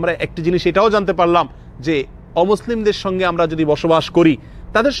আমরা একটি জিনিস এটাও জানতে পারলাম যে অমুসলিমদের সঙ্গে আমরা যদি বসবাস করি,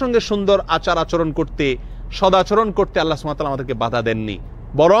 তাদের সঙ্গে সুন্দর আচার আচরণ করতে, সদাচরণ করতে আল্লাহ সুবহানাহু ওয়া তাআলা আমাদেরকে বাধা দেননি,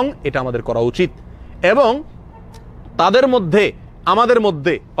 বরং এটা আমাদের করা উচিত। এবং তাদের মধ্যে, আমাদের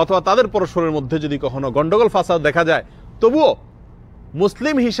মধ্যে অথবা তাদের পরস্পরের মধ্যে যদি কখনো গন্ডগোল ফাসাদ দেখা যায়, তবুও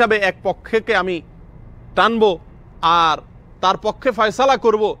মুসলিম হিসাবে এক পক্ষকে আমি টানবো আর তার পক্ষে ফয়সালা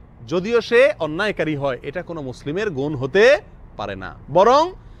করব, যদিও সে অন্যায়কারী হয়, এটা কোনো মুসলিমের গুণ হতে পারে না। বরং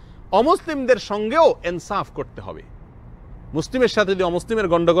অমুসলিমদের সঙ্গেও ইনসাফ করতে হবে। মুসলিমের সাথে যদি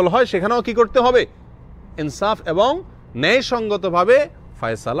অমুসলিমের গন্ডগোল হয়, সেখানেও কি করতে হবে? ইনসাফ এবং ন্যায়সঙ্গতভাবে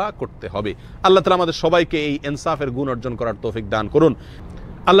ফয়সালা করতে হবে। আল্লাহ তাআলা আমাদের সবাইকে এই ইনসাফের গুণ অর্জন করার তৌফিক দান করুন।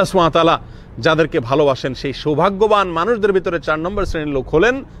 আল্লাহ সুবহানাহু ওয়া তাআলা যাদেরকে ভালোবাসেন সেই সৌভাগ্যবান মানুষদের ভিতরে 4 নম্বর শ্রেণীর লোক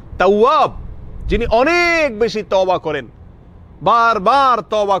হলেন তাওয়াব, যিনি অনেক বেশি তওবা করেন, বারবার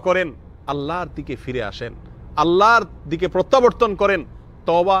তওবা করেন, আল্লাহর দিকে ফিরে আসেন, আল্লাহর দিকে প্রত্যাবর্তন করেন,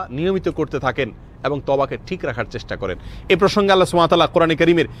 তওবা নিয়মিত করতে থাকেন এবং তওবাকে ঠিক রাখার চেষ্টা করেন। এই প্রসঙ্গে আল্লাহ সুবহানাহু ওয়া তাআলা কোরআনে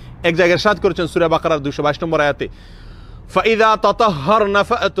কারীমের এক জায়গায় ইরশাদ করেছেন সূরা বাকারার 222 নম্বর আয়াতে, ফাইযা তাতাহহারনা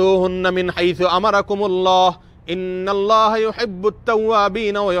ফাতুহুন্না মিন হাইসু আমারাকুমুল্লাহ ইন্নাল্লাহা ইউহিব্বুত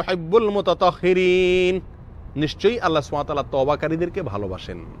তাওয়াবিন ওয়া ইউহিব্বুল মুতাতাহহিরিন। নিশ্চয়ই আল্লাহ সুবহানাহু ওয়া তাআলা তওবাকারীদেরকে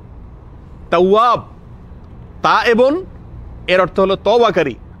ভালোবাসেন। তাওয়াব, তায়েবুন এর অর্থ হলো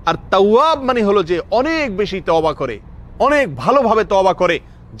তওবাকারী, আর তাওয়াব মানে হলো যে অনেক বেশি তওবা করে, অনেক ভালোভাবে তওবা করে,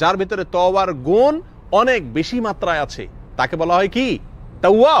 যার ভিতরে তওবার গুণ অনেক বেশি মাত্রায় আছে, তাকে বলা হয় কি?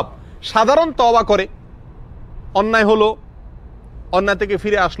 তাওয়াব। সাধারণ তওবা করে, অন্যায় হলো, অন্যায় থেকে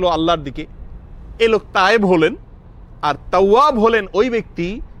ফিরে আসলো আল্লাহর দিকে, এই লোক তায়েব হলেন। আর তাওয়াব হলেন ওই ব্যক্তি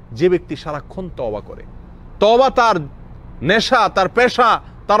যে ব্যক্তি সারাক্ষণ তওবা করে, তওবা তার নেশা, তার পেশা,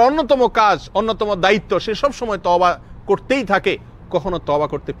 তার অন্যতম কাজ, অন্যতম দায়িত্ব, সে সব সময় তওবা করতেই থাকে, কখনো তওবা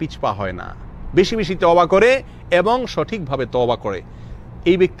করতে পিছপা হয় না, বেশি বেশি তওবা করে এবং সঠিকভাবে তওবা করে,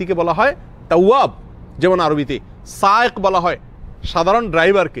 এই ব্যক্তিকে বলা হয় তাওয়াব। যেমন আরবিতে সায়েক বলা হয় সাধারণ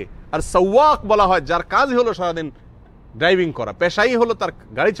ড্রাইভারকে, আর সাওয়াক বলা হয় যার কাজই হলো সারাদিন ড্রাইভিং করা, পেশাই হলো তার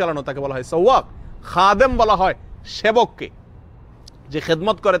গাড়ি চালানো, তাকে বলা হয় সাওয়াক। খাদেম বলা হয় সেবককে, যে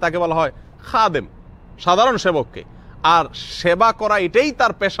খেদমত করে তাকে বলা হয় খাদেম, সাধারণ সেবককে। আর সেবা করা এটাই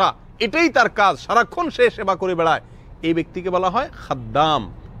তার পেশা, এটাই তার কাজ, সারাক্ষণ সে সেবা করে বেড়ায়, এই ব্যক্তিকে বলা হয় খাদ্দাম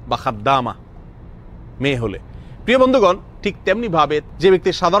বা খাদ্দামা মেয়ে হলে। প্রিয় বন্ধুগণ, ঠিক তেমনি ভাবে যে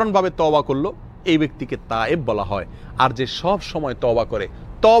ব্যক্তি সাধারণভাবে তওবা করলো, এই ব্যক্তিকে তায়েব বলা হয়। আর যে সব সময় তওবা করে,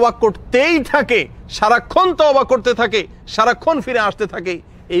 তওবা করতেই থাকে, সারাক্ষণ তওবা করতে থাকে, সারাক্ষণ ফিরে আসতে থাকে,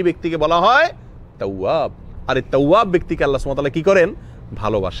 এই ব্যক্তিকে বলা হয় তাওয়াব। আর এই তাওয়াব ব্যক্তিকে আল্লাহ সুবহানাহু ওয়া তাআলা কি করেন?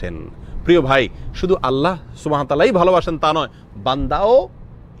 ভালোবাসেন। প্রিয় ভাই, শুধু আল্লাহ সুবহানাহু ওয়া তাআলাই ভালোবাসেন তা নয়, বান্দাও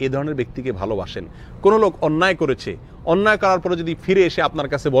এই ধরনের ব্যক্তিকে ভালোবাসেন। কোনো লোক অন্যায় করেছে, অন্যায় করার পরে যদি ফিরে এসে আপনার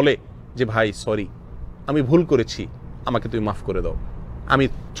কাছে বলে যে ভাই সরি, আমি ভুল করেছি, আমাকে তুমি মাফ করে দাও, আমি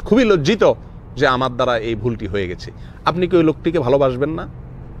খুবই লজ্জিত যে আমার দ্বারা এই ভুলটি হয়ে গেছে, আপনি কি ওই লোকটিকে ভালোবাসবেন না?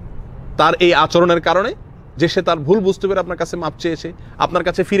 তার এই আচরণের কারণে, যে সে তার ভুল বুঝতে পেরে আপনার কাছে মাপ চেয়েছে, আপনার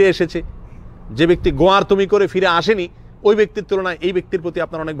কাছে ফিরে এসেছে, যে ব্যক্তি গোয়ার তুমি করে ফিরে আসেনি, ওই ব্যক্তির তুলনায় এই ব্যক্তির প্রতি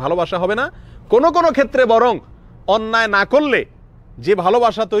আপনার অনেক ভালোবাসা হবে না। কোনো কোনো ক্ষেত্রে বরং অন্যায় না করলে যে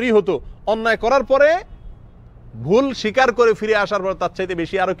ভালোবাসা তৈরি হতো, অন্যায় করার পরে ভুল স্বীকার করে ফিরে আসার পর তার চাইতে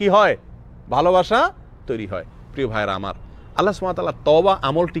বেশি আরো কি হয়, ভালোবাসা তৈরি হয়। প্রিয় ভাইরা আমার, আল্লাহ সুবহানাহু ওয়া তাআলা তওবা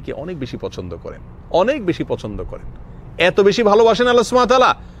আমলটিকে অনেক বেশি পছন্দ করেন, অনেক বেশি পছন্দ করেন। এত বেশি ভালোবাসেন আল্লাহ সুবহানাহু ওয়া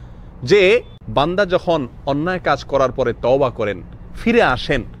তাআলা যে বান্দা যখন অন্যায় কাজ করার পরে তওবা করেন, ফিরে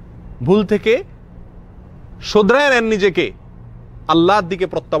আসেন, ভুল থেকে শোধরায় নেন নিজেকে, আল্লাহর দিকে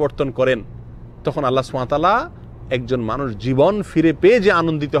প্রত্যাবর্তন করেন, তখন আল্লাহ সুবহানাহু ওয়া তাআলা একজন মানুষ জীবন ফিরে পেয়ে যে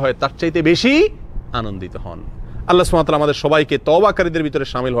আনন্দিত হয় তার চাইতে বেশি আনন্দিত হন। আল্লাহ সুবহানাহু ওয়া তাআলা আমাদের সবাইকে তওবাকারীদের ভিতরে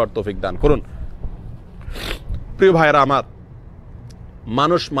শামিল হওয়ার তৌফিক দান করুন। প্রিয় ভাইরা আমার,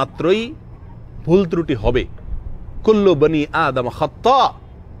 মানুষ মাত্রই ভুল ত্রুটি হবে। কুল্লু বনি আদম খাত্তা,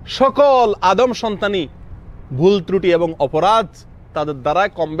 সকল আদম সন্তানই ভুল ত্রুটি এবং অপরাধ তাদের দ্বারা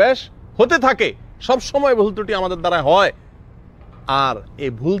কম বেশ হতে থাকে। সব সময় ভুল ত্রুটি আমাদের দ্বারা হয়। আর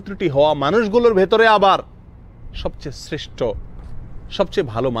এই ভুল ত্রুটি হওয়া মানুষগুলোর ভেতরে আবার সবচেয়ে শ্রেষ্ঠ, সবচেয়ে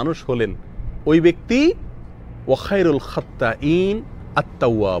ভালো মানুষ হলেন ওই ব্যক্তি ওয়া খায়রুল খাত্তাইন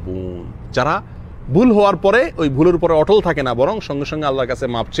আত-তাওয়াবুন, যারা ভুল হওয়ার পরে ওই ভুলের উপরে অটল থাকে না, বরং সঙ্গে সঙ্গে আল্লাহর কাছে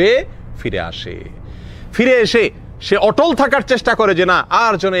মাপ চেয়ে ফিরে আসে। ফিরে এসে সে অটল থাকার চেষ্টা করে যে না,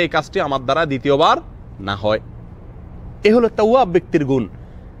 আর যেন এই কাজটি আমার দ্বারা দ্বিতীয়বার না হয়। এ হলো তাওয়াব ব্যক্তির গুণ,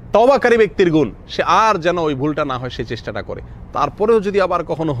 তওবাকারী ব্যক্তির গুণ। সে আর যেন ওই ভুলটা না হয় সে চেষ্টাটা করে। তারপরেও যদি আবার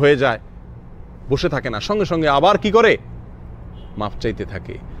কখনো হয়ে যায়, বসে থাকে না, সঙ্গে সঙ্গে আবার কি করে, মাপ চাইতে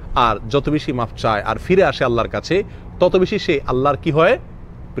থাকে। আর যত বেশি মাপ চায় আর ফিরে আসে আল্লাহর কাছে, তত বেশি সে আল্লাহর কি হয়,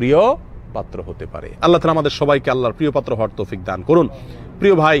 প্রিয় পাত্র হতে পারে। আল্লাহ তাআলা আমাদের সবাইকে আল্লাহর প্রিয় পাত্র হওয়ার তৌফিক দান করুন।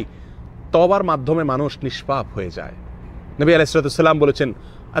 প্রিয় ভাই, তওবার মাধ্যমে মানুষ নিষ্পাপ হয়ে যায়। নবী আলাইহিস সালাম বলেছেন,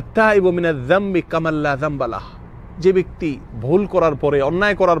 আত-তাইবু মিনায যামবি কামান লা যামবা লাহ, যে ব্যক্তি ভুল করার পরে,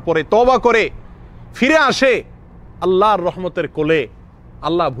 অন্যায় করার পরে তওবা করে ফিরে আসে আল্লাহর রহমতের কোলে,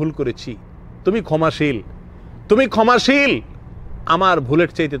 আল্লাহ ভুল করেছি, তুমি ক্ষমাশীল, তুমি ক্ষমাশীল, আমার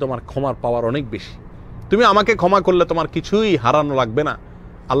ভুলের চাইতে তোমার ক্ষমার পাওয়ার অনেক বেশি, তুমি আমাকে ক্ষমা করলে তোমার কিছুই হারানো লাগবে না,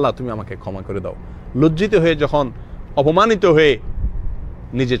 আল্লাহ তুমি আমাকে ক্ষমা করে দাও। লজ্জিত হয়ে যখন, অপমানিত হয়ে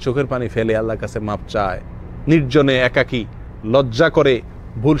নিজে চোখের পানি ফেলে আল্লাহর কাছে মাপ চায়, নির্জনে একাকী লজ্জা করে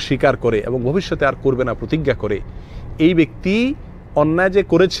ভুল স্বীকার করে এবং ভবিষ্যতে আর করবে না প্রতিজ্ঞা করে, এই ব্যক্তি অন্যায় যে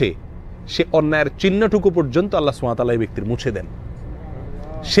করেছে সে অন্যায়ের চিহ্নটুকু পর্যন্ত আল্লাহ সুবহানাহু ওয়া তাআলা এই ব্যক্তির মুছে দেন।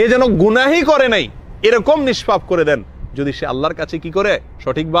 সে যেন গুনাহই করে নাই এরকম নিষ্পাপ করে দেন, যদি সে আল্লাহর কাছে কি করে,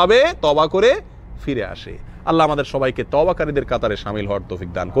 সঠিকভাবে তওবা করে ফিরে আসে। আল্লাহ আমাদের সবাইকে তওবাকারীদের কাতারে শামিল হওয়ার তৌফিক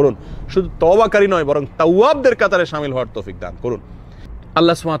দান করুন। শুধু তওবাকারী নয়, বরং তাওয়াবদের কাতারে শামিল হওয়ার তৌফিক দান করুন।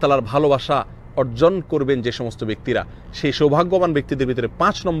 আল্লাহ সুবহানাহু ওয়া তাআলার ভালোবাসা অর্জন করবেন যে সমস্ত ব্যক্তিরা, সেই সৌভাগ্যবান ব্যক্তিদের ভিতরে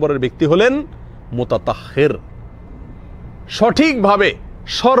 5 নম্বরের ব্যক্তি হলেন মুতাতাহহির। সঠিকভাবে,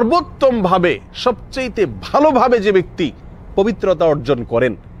 সর্বোত্তমভাবে, সবচেয়ে ভালোভাবে যে ব্যক্তি পবিত্রতা অর্জন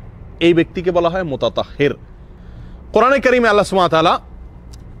করেন, এই ব্যক্তিকে বলা হয় মুতাতাহহির। কোরআনে কারিমে আল্লাহ সুবহানাহু ওয়া তাআলা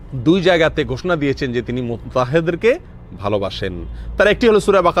 2 জায়গাতে ঘোষণা দিয়েছেন যে তিনি মুতাতাহহিরদেরকে ভালোবাসেন। তার একটি হলো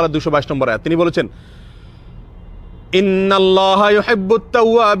সূরা বাকারা 222 নম্বর আয়াত। তিনি বলেছেন, ইন্নাল্লাহা ইউহিব্বুত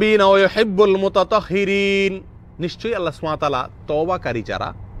তাওয়াবিন ওয়া ইউহিব্বুল মুতাতাহহিরিন, নিশ্চয়ই আল্লাহ সুবহানাহু ওয়া তাআলা তওবাকারী যারা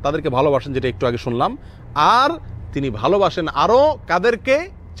তাদেরকে ভালোবাসেন, যেটা একটু আগে শুনলাম। আর তিনি ভালোবাসেন আরো কাদেরকে,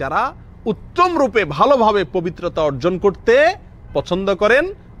 যারা উত্তম রূপে ভালোভাবে পবিত্রতা অর্জন করতে পছন্দ করেন,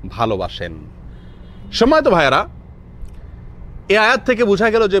 ভালোবাসেন। সম্মানিত ভাইয়েরা, এই আয়াত থেকে বোঝা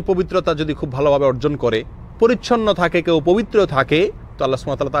গেল যে পবিত্রতা যদি খুব ভালোভাবে অর্জন করে, পরিচ্ছন্ন থাকে, কেউ পবিত্র থাকে, তো আল্লাহ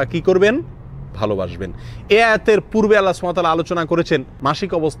সুবহানাহু ওয়া তাআলা তাকে কি করবেন, ভালোবাসবেন। এই আয়াতের পূর্বে আল্লাহ সুবহানাহু ওয়া তাআলা আলোচনা করেছেন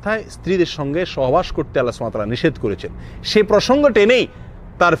মাসিক অবস্থায় স্ত্রীদের সঙ্গে সহবাস করতে আল্লাহ সুবহানাহু ওয়া তাআলা নিষেধ করেছেন। সেই প্রসঙ্গ টেনেই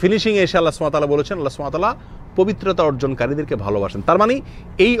তার ফিনিশিংয়ে এসে আল্লাহ সুবহানাহু ওয়া তাআলা বলেছেন, আল্লাহ সুবহানাহু ওয়া তাআলা পবিত্রতা অর্জনকারীদেরকে ভালোবাসেন। তার মানে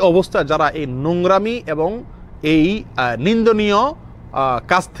এই অবস্থা, যারা এই নোংরামি এবং এই নিন্দনীয়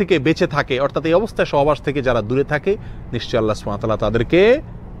কাজ থেকে বেঁচে থাকে, অর্থাৎ এই অবস্থায় সহবাস থেকে যারা দূরে থাকে, নিশ্চয়ই আল্লাহ সুবহানাহু ওয়া তাআলা তাদেরকে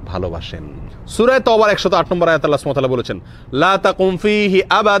ভালোবাসেন। সূরা তাওবার 108 নম্বর আয়াতে আল্লাহ সুবহানাহু ওয়া তাআলা বলেছেন, লা তাকুম ফীহি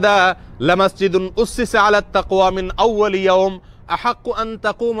আবাদা লামাসজিদুন উসসিসা আলাত তাকওয়া মিন আউওয়ালি ইয়াওম আহাক্কু আন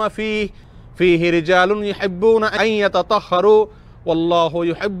তাকুমা ফীহি রিজালুন ইউহিব্বুনা আন ইয়াতাতাহহারু ওয়াল্লাহু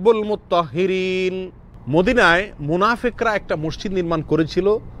ইউহিব্বুল মুতাহহিরিন। মদিনায় মুনাফিকরা একটা মসজিদ নির্মাণ করেছিল,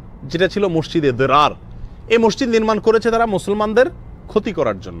 যেটা ছিল মসজিদে দিরার। এই মসজিদ নির্মাণ করেছে তারা মুসলমানদের ক্ষতি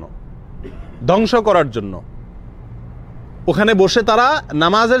করার জন্য, ধ্বংস করার জন্য। ওখানে বসে তারা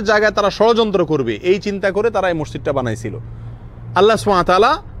নামাজের জায়গায় তারা ষড়যন্ত্র করবে, এই চিন্তা করে তারা এই মসজিদটা বানাইছিল। আল্লাহ সুবহানাহু ওয়া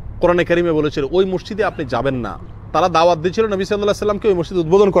তাআলা কোরআনে কারিমে বলেছিল, ওই মসজিদে আপনি যাবেন না। তারা দাওয়াত দিয়েছিল নবী সাল্লাল্লাহু আলাইহি ওয়াসাল্লামকে ওই মসজিদ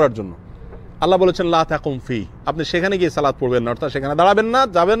উদ্বোধন করার জন্য। আল্লাহ বলেছেন, লা তাকুম ফি, আপনি সেখানে গিয়ে সালাত পড়বেন না, অর্থাৎ সেখানে দাঁড়াবেন না,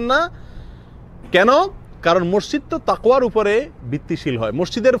 যাবেন না। কেন? কারণ মসজিদ তো তাকওয়ার উপরে ভিত্তিশীল হয়,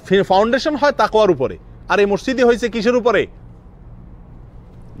 মসজিদের ফাউন্ডেশন হয় তাকওয়ার উপরে, আর এই মসজিদই হয়েছে কিসের উপরে?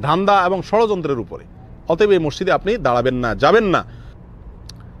 ধান্দা এবং ষড়যন্ত্রের উপরে। অতএব এই মসজিদে আপনি দাঁড়াবেন না, যাবেন না।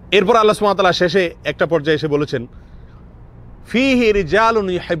 এরপর আল্লাহ সুবহানাহু ওয়া তাআলা শেষে একটা পর্যায়ে এসে বলেছেন, ফীহি রিজালুন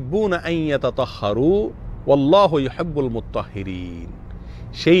ইউহিব্বুনা আন ইয়াতাতাহহারু ওয়াল্লাহু ইউহিব্বুল মুত্তাহহিরিন।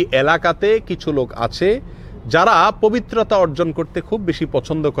 সেই এলাকাতে কিছু লোক আছে যারা পবিত্রতা অর্জন করতে খুব বেশি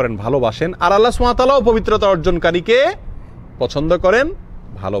পছন্দ করেন, ভালোবাসেন, আর আল্লাহ সুবহানাহু ওয়া তাআলাও পবিত্রতা অর্জনকারীকে পছন্দ করেন,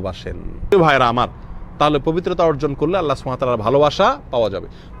 ভালোবাসেন। ভাইরা আমার, তাহলে পবিত্রতা অর্জন করলে আল্লাহ সুবহানাহু ওয়া তাআলার ভালোবাসা পাওয়া যাবে।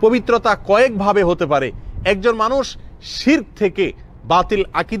 পবিত্রতা কয়েকভাবে হতে পারে। একজন মানুষ শিরক থেকে, বাতিল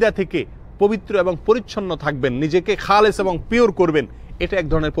আকীদা থেকে পবিত্র এবং পরিচ্ছন্ন থাকবেন, নিজেকে খালেস এবং পিওর করবেন, এটা এক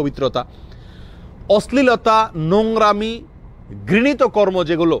ধরনের পবিত্রতা। অশ্লীলতা, নোংরামি, ঘৃণিত কর্ম,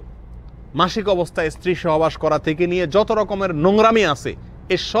 যেগুলো মাসিক অবস্থায় স্ত্রী সহবাস করা থেকে নিয়ে যত রকমের নোংরামি আছে,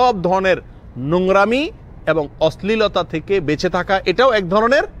 এই সব ধরনের নোংরামি এবং অশ্লীলতা থেকে বেঁচে থাকা, এটাও এক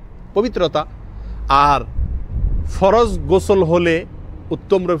ধরনের পবিত্রতা। আর ফরজ গোসল হলে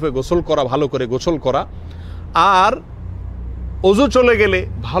উত্তম রূপে গোসল করা, ভালো করে গোসল করা, আর অজু চলে গেলে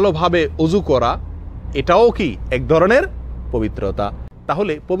ভালোভাবে অজু করা, এটাও কি এক ধরনের পবিত্রতা।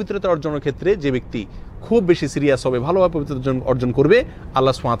 তাহলে পবিত্রতা অর্জনের ক্ষেত্রে যে ব্যক্তি খুব বেশি সিরিয়াস হবে, ভালোভাবে পবিত্রতা অর্জন করবে,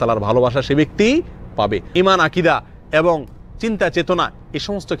 আল্লাহ সুবহানাহু ওয়া তাআলার ভালোবাসা সে ব্যক্তি পাবে। ঈমান, আকীদা এবং চিন্তা চেতনা, এই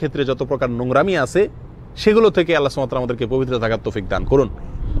সমস্ত ক্ষেত্রে যত প্রকার নোংরামি আছে, সেগুলো থেকে আল্লাহ সুবহানাহু ওয়া তাআলা আমাদেরকে পবিত্র থাকার তৌফিক দান করুন।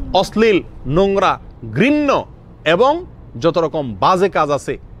 অশ্লীল, নোংরা, ঘৃণ্য এবং যত রকম বাজে কাজ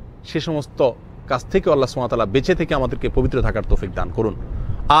আছে, সে সমস্ত কাজ থেকে আল্লাহ সুবহানাহু ওয়া তাআলা বেঁচে থেকে আমাদেরকে পবিত্র থাকার তৌফিক দান করুন।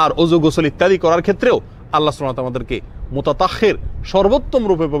 আর ওযু, গোসল ইত্যাদি করার ক্ষেত্রেও আল্লাহ সুবহানাহু ওয়া তাআলা আমাদেরকে মুতাতাহহির, সর্বোত্তম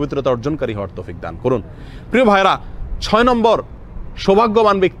রূপে পবিত্রতা অর্জনকারী হওয়ার তৌফিক দান করুন। প্রিয় ভাইরা, 6 নম্বর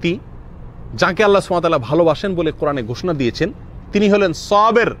সৌভাগ্যবান ব্যক্তি যাকে আল্লাহ সুবহানাহু ওয়া তাআলা ভালোবাসেন বলে কোরআনে ঘোষণা দিয়েছেন, তিনি হলেন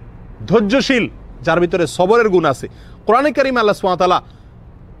সাবের, ধৈর্যশীল, যার ভিতরে সবরের গুণ আছে। কোরআনে কারীমে আল্লাহ সুবহানাহু ওয়া তাআলা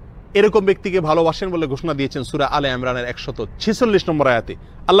এরকম ব্যক্তিকে ভালোবাসেন বলে ঘোষণা দিয়েছেন সূরা আলে ইমরানের 146 নম্বর আয়াতে।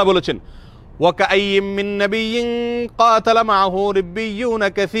 আল্লাহ বলেছেন, ওয়াকাইয়্যিম মিন নাবিয়্যিন কাতালা মাআহু রিব্বিয়্যুনা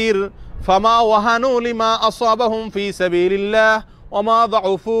কাসীর ফামা ওয়াহানু লিমা আসাবাহুম ফি সাবিলিল্লাহ ওয়ামা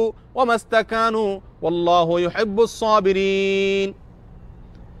যাউফু ওয়ামা ইসতাকানু ওয়াল্লাহু ইউহিব্বুস সাবিরিন।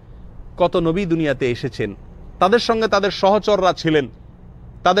 কত নবী দুনিয়াতে এসেছেন, তাদের সঙ্গে তাদের সহচররা ছিলেন,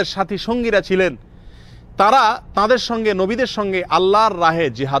 তাদের সাথী সঙ্গীরা ছিলেন, তারা তাদের সঙ্গে, নবীদের সঙ্গে আল্লাহর রাহে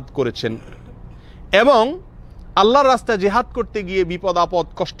জিহাদ করেছেন এবং আল্লাহর রাস্তায় জিহাদ করতে গিয়ে বিপদ আপদ,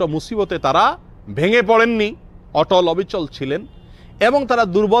 কষ্ট, মুসিবতে তারা ভেঙে পড়েননি, অটল অবিচল ছিলেন এবং তারা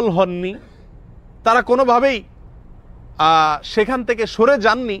দুর্বল হননি, তারা কোনোভাবেই সেখান থেকে সরে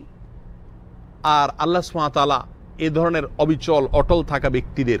যাননি। আর আল্লাহ সুবহানাহু ওয়া তাআলা এ ধরনের অবিচল, অটল থাকা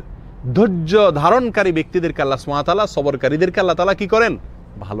ব্যক্তিদের, ধৈর্য ধারণকারী ব্যক্তিদেরকে আল্লাহ সুবহানাহু ওয়া তাআলা, সবরকারীদেরকে আল্লাহ তাআলা কি করেন?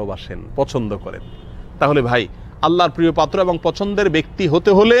 ভালোবাসেন, পছন্দ করেন। তাহলে ভাই, আল্লাহর প্রিয় পাত্র এবং পছন্দের ব্যক্তি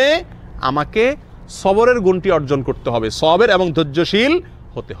হতে হলে আমাকে সবরের গুণটি অর্জন করতে হবে, সবর এবং ধৈর্যশীল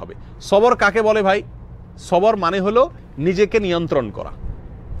হতে হবে। সবর কাকে বলে ভাই? সবর মানে হলো নিজেকে নিয়ন্ত্রণ করা,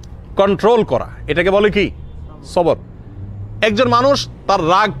 কন্ট্রোল করা, এটাকে বলে কি? সবর। একজন মানুষ তার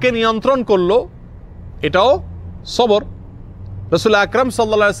রাগকে নিয়ন্ত্রণ করলো, এটাও সবর। রাসূল আকরাম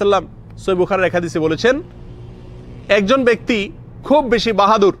সাল্লাল্লাহু আলাইহি সাল্লাম সহিহ বুখারীর এক হাদিসে বলেছেন, একজন ব্যক্তি খুব বেশি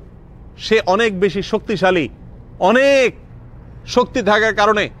বাহাদুর, সে অনেক বেশি শক্তিশালী, অনেক শক্তি থাকার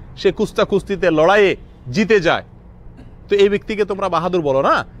কারণে সে কুস্তিতে, লড়াইয়ে জিতে যায়, তো এই ব্যক্তিকে তোমরা বাহাদুর বলো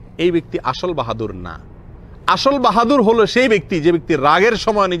না, এই ব্যক্তি আসল বাহাদুর না। আসল বাহাদুর হলো সেই ব্যক্তি যে ব্যক্তি রাগের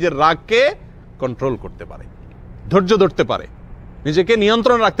সময় নিজের রাগকে কন্ট্রোল করতে পারে, ধৈর্য ধরতে পারে, নিজেকে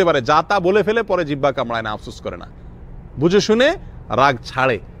নিয়ন্ত্রণ রাখতে পারে, যা তা বলে ফেলে পরে জিহ্বা কামড়ায় না, আফসোস করে না, বুঝে শুনে রাগ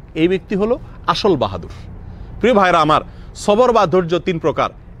ছাড়ে, এই ব্যক্তি হলো আসল বাহাদুর। প্রিয় ভাইরা আমার, সবর বা ধৈর্য 3 প্রকার।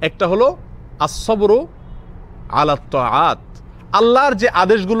 একটা হলো আস-সবরু আলা তাআত, আল্লাহর যে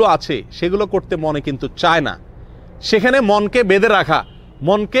আদেশগুলো আছে সেগুলো করতে মনে কিন্তু চায় না, সেখানে মনকে বেঁধে রাখা,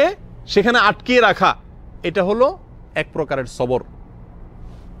 মনকে সেখানে আটকিয়ে রাখা, এটা হলো এক প্রকারের সবর।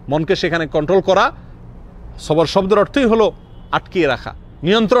 মনকে সেখানে কন্ট্রোল করা, সবর শব্দের অর্থই হলো আটকিয়ে রাখা,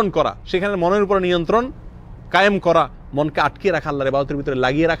 নিয়ন্ত্রণ করা, সেখানে মনের উপর নিয়ন্ত্রণ কায়েম করা, মনকে আটকিয়ে রাখা, আল্লাহর ইবাদতের ভিতরে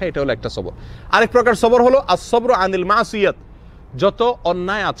লাগিয়ে রাখা, এটা হলো একটা সবর। আরেক প্রকার সবর হলো আস-সবরু আনিল মাসিয়াত, যত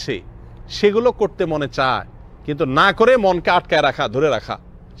অন্যায় আছে সেগুলো করতে মনে চায় কিন্তু না করে মনকে আটকায় রাখা, ধরে রাখা,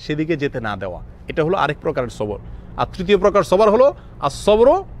 সেদিকে যেতে না দেওয়া, এটা হলো আরেক প্রকারের সবর। আর তৃতীয় প্রকার সবর হলো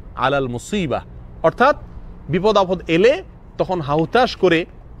আস-সবরু আলাল মুসিবা, অর্থাৎ বিপদ আপদ এলে তখন হাহুতাশ করে,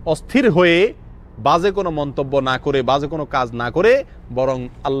 অস্থির হয়ে, বাজে কোনো মন্তব্য না করে, বাজে কোনো কাজ না করে, বরং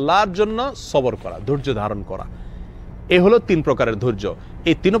আল্লাহর জন্য সবর করা, ধৈর্য ধারণ করা, এ হলো 3 প্রকারের ধৈর্য।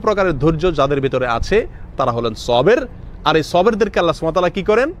 এই 3 প্রকারের ধৈর্য যাদের ভিতরে আছে তারা হলেন সবের। আর এই সবেরদেরকে আল্লাহ সুবহানাহু ওয়া তাআলা কি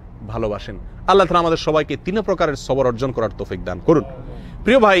করেন? ভালোবাসেন। আল্লাহ তাআলা আমাদের সবাইকে 3 প্রকারের সবর অর্জন করার তৌফিক দান করুন।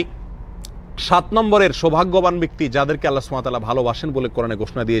 প্রিয় ভাই, 7 নম্বরের সৌভাগ্যবান ব্যক্তি যাদেরকে আল্লাহ সুবহানাহু ওয়া তাআলা ভালোবাসেন বলে কোরআনে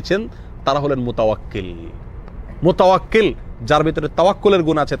ঘোষণা দিয়েছেন, তারা হলেন মুতাওয়াক্কিল। মুতাওয়াক্কিল, যার ভিতরে তাওয়াক্কুলের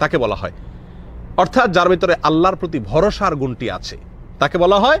গুণ আছে, তাকে বলা হয়, অর্থাৎ যার ভিতরে আল্লাহর প্রতি ভরসার গুণটি আছে, তাকে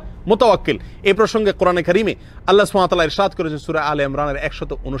বলা হয় মুতাওয়াক্কিল। এই প্রসঙ্গে কোরআনে কারীমে আল্লাহ সুবহানাহু ওয়া তাআলা ইরশাদ করেছেন সূরা আলে ইমরানের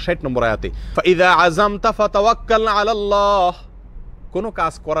 159 নম্বর আয়াতে, ফাইযা আযামতা ফাতাওয়াক্কাল আলাল্লাহ। কোন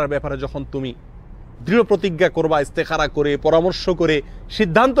কাজ করার ব্যাপারে যখন তুমি দৃঢ় প্রতিজ্ঞা করবা, ইস্তেখারা করে, পরামর্শ করে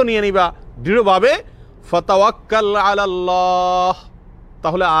সিদ্ধান্ত নিয়ে নিবা দৃঢ়ভাবে, ফাতাওয়াক্কাল আলাল্লাহ,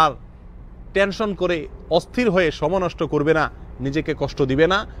 তাহলে আর টেনশন করে অস্থির হয়ে সময় নষ্ট করবে না, নিজেকে কষ্ট দিবে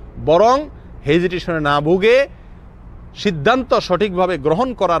না, বরং হেজিটেশনে না ভুগে সিদ্ধান্ত সঠিকভাবে গ্রহণ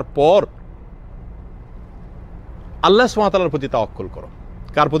করার পর আল্লাহ সুবহানাহু ওয়া তাআলার প্রতি তাওয়াক্কুল করো।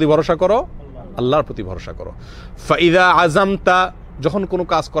 কার প্রতি ভরসা করো? আল্লাহর প্রতি ভরসা করো। ফাইদা আযামতা, যখন কোনো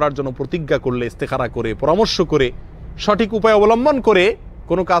কাজ করার জন্য প্রতিজ্ঞা করলে, ইস্তেখারা করে, পরামর্শ করে, সঠিক উপায় অবলম্বন করে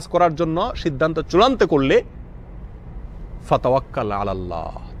কোনো কাজ করার জন্য সিদ্ধান্ত চূড়ান্ত করলে, ফাতাওয়াক্কাল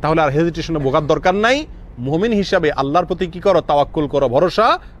আলাল্লাহ, তাহলে আর হেজিটেশনে ভোগার দরকার নাই। মুমিন হিসাবে আল্লাহর প্রতি কি করো? তাওয়াক্কুল করো, ভরসা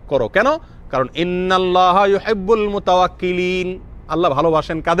করো। কেন? কারণ ইন্নাল্লাহা ইউহিব্বুল মুতাওয়াক্কিলিন, আল্লাহ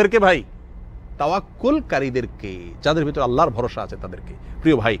ভালোবাসেন কাদেরকে ভাই? তাওয়াক্কুলকারীদেরকে, যাদের ভিতরে আল্লাহর ভরসা আছে তাদেরকে।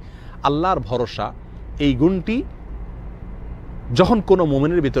 প্রিয় ভাই, আল্লাহর ভরসা এই গুণটি যখন কোনো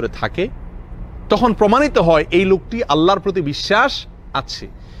মুমিনের ভিতরে থাকে, তখন প্রমাণিত হয় এই লোকটি আল্লাহর প্রতি বিশ্বাস আছে।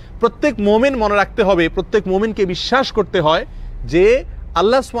 প্রত্যেক মুমিন মনে রাখতে হবে, প্রত্যেক মুমিনকে বিশ্বাস করতে হয় যে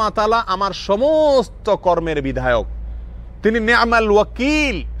আল্লাহ সুবহানাহু ওয়া তাআলা আমার সমস্ত কর্মের বিধায়ক, তিনি নি'মাল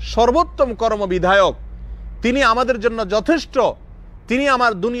ওয়াকিল, সর্বোত্তম কর্ম বিধায়ক, তিনি আমাদের জন্য যথেষ্ট, তিনি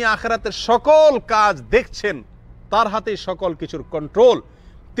আমার দুনিয়া আখিরাতের সকল কাজ দেখছেন, তার হাতে সকল কিছুর কন্ট্রোল,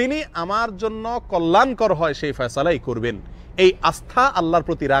 তিনি আমার জন্য কল্যাণকর হয় সেই ফয়সালাই করবেন। এই আস্থা আল্লাহর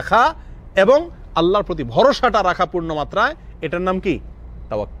প্রতি রাখা এবং আল্লাহর প্রতি ভরসাটা রাখা পূর্ণ মাত্রায়, এটার নাম কি?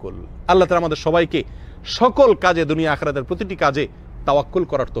 তাওয়াক্কুল। আল্লাহ তাআলা আমাদের সবাইকে সকল কাজে, দুনিয়া আখিরাতের প্রতিটি কাজে তাওয়াক্কুল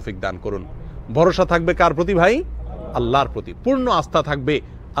করার তৌফিক দান করুন। ভরসা থাকবে কার প্রতি ভাই? আল্লাহর প্রতি। পূর্ণ আস্থা থাকবে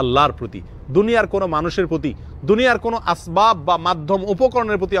আল্লাহর প্রতি। দুনিয়ার কোনো মানুষের প্রতি, দুনিয়ার কোনো আসবাব বা মাধ্যম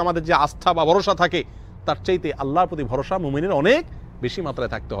উপকরণের প্রতি আমাদের যে আস্থা বা ভরসা থাকে, তার চাইতে আল্লাহর প্রতি ভরসা মুমিনের অনেক বেশি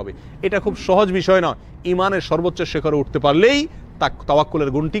মাত্রায় থাকতে হবে। এটা খুব সহজ বিষয় নয়। ইমানের সর্বোচ্চ শিখরে উঠতে পারলেই তাওয়াক্কুলের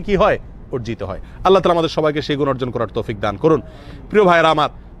গুণটি কি হয়? অর্জিত হয়। আল্লাহ তাআলা আমাদের সবাইকে সেই গুণ অর্জন করার তৌফিক দান করুন। প্রিয় ভাইয়েরা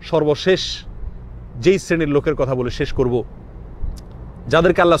আমার, সর্বশেষ যেই শ্রেণীর লোকের কথা বলে শেষ করব,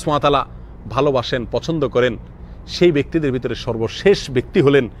 যাদেরকে আল্লাহ সুবহানাহু ওয়া তাআলা ভালোবাসেন, পছন্দ করেন, সেই ব্যক্তিদের ভিতরে সর্বশেষ ব্যক্তি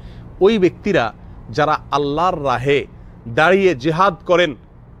হলেন ওই ব্যক্তিরা যারা আল্লাহর রাহে দাঁড়িয়ে জিহাদ করেন।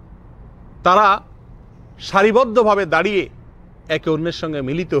 তারা সারিবদ্ধভাবে দাঁড়িয়ে একে অন্যের সঙ্গে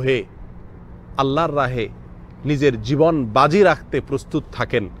মিলিত হয়ে আল্লাহর রাহে নিজের জীবন বাজি রাখতে প্রস্তুত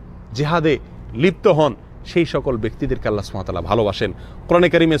থাকেন, জিহাদে লিপ্ত হন। সেই সকল ব্যক্তিদেরকে আল্লাহ সুবহানাহু ওয়া তাআলা ভালোবাসেন। কোরআনে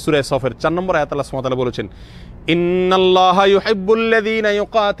কারীমে সূরা সফের 4 নম্বর আয়াতে আল্লাহ সুবহানাহু ওয়া তাআলা বলেছেন, ইন্নাল্লাহা ইউহিব্বুল্লাযীনা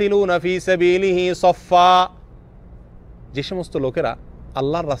ইউকাতিলুনা ফী সাবিলিহি সাফফা। যে সমস্ত লোকেরা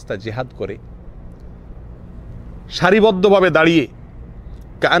আল্লাহর রাস্তায় জিহাদ করে সারিবদ্ধভাবে দাঁড়িয়ে,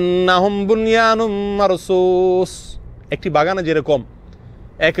 কান্নাহুম বুনয়ানুম মারসুস, একটি বাগানে যেরকম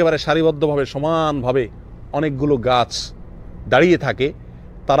একেবারে সারিবদ্ধভাবে সমানভাবে অনেকগুলো গাছ দাঁড়িয়ে থাকে,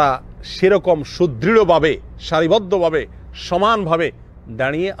 তারা সেরকম সুদৃঢ়ভাবে, সারিবদ্ধভাবে, সমানভাবে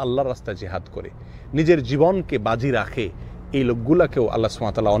দাঁড়িয়ে আল্লাহর রাস্তায় জিহাদ করে নিজের জীবনকে বাজি রাখে। এই লোকগুলাকেও আল্লাহ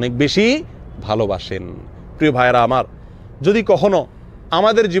সুবহানাহু ওয়া তাআলা অনেক বেশি ভালোবাসেন। প্রিয় ভাইয়েরা আমার, যদি কখনো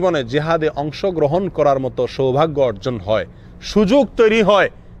আমাদের জীবনে জিহাদে অংশগ্রহণ করার মতো সৌভাগ্য অর্জন হয়, সুযোগ তৈরি হয়,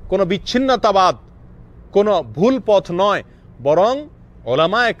 কোনো বিচ্ছিন্নতাবাদ, কোনো ভুল পথ নয়, বরং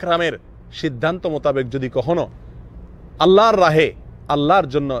উলামা একরামের সিদ্ধান্ত মোতাবেক যদি কখনো আল্লাহর রাহে, আল্লাহর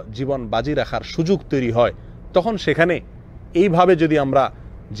জন্য জীবন বাজি রাখার সুযোগ তৈরি হয়, তখন সেখানে এইভাবে যদি আমরা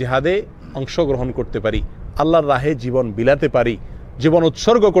জিহাদে অংশগ্রহণ করতে পারি, আল্লাহর রাহে জীবন বিলাতে পারি, জীবন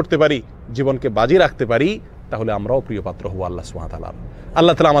উৎসর্গ করতে পারি, জীবনকে বাজি রাখতে পারি, তাহলে আমরাও প্রিয় পাত্র হব আল্লাহ সুবহানাহু ওয়া তাআলার।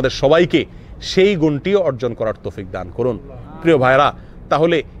 আল্লাহ তাআলা আমাদের সবাইকে সেই গুণটিও অর্জন করার তৌফিক দান করুন। প্রিয় ভাইরা,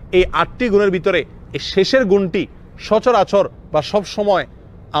 তাহলে এই 8টি গুণের ভিতরে এই শেষের গুণটি সচরাচর বা সব সময়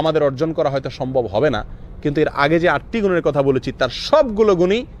আমাদের অর্জন করা হয়তো সম্ভব হবে না, কিন্তু এর আগে যে 8টি গুণের কথা বলেছি তার সবগুলো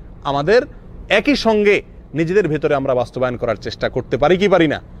গুণই আমাদের একই সঙ্গে নিজেদের ভেতরে আমরা বাস্তবায়ন করার চেষ্টা করতে পারি কি পারি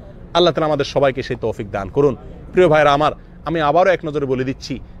না? আল্লাহ তাআলা আমাদের সবাইকে সেই তৌফিক দান করুন। প্রিয় ভাইরা আমার, আমি আবারও এক নজরে বলে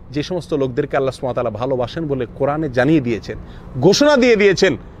দিচ্ছি, যে সমস্ত লোকদেরকে আল্লাহ সুবহানাহু ওয়া তাআলা ভালোবাসেন বলে কোরআনে জানিয়ে দিয়েছেন, ঘোষণা দিয়ে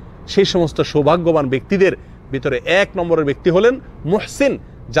দিয়েছেন, সেই সমস্ত সৌভাগ্যবান ব্যক্তিদের ভিতরে 1 নম্বরের ব্যক্তি হলেন মুহসিন,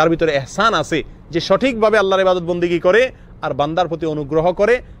 যার ভিতরে ইহসান আছে, যে সঠিকভাবে আল্লাহর ইবাদত বন্দেগী করে আর বান্দার প্রতি অনুগ্রহ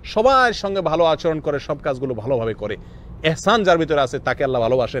করে, সবার সঙ্গে ভালো আচরণ করে, সব কাজগুলো ভালোভাবে করে। এহসান যার ভিতরে আছে তাকে আল্লাহ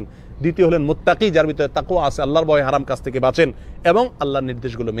ভালোবাসেন। দ্বিতীয় হলেন মুত্তাকি, যার ভিতরে তাকওয়া আছে, আল্লাহর ভয় হারাম কাজ থেকে বাঁচেন এবং আল্লাহর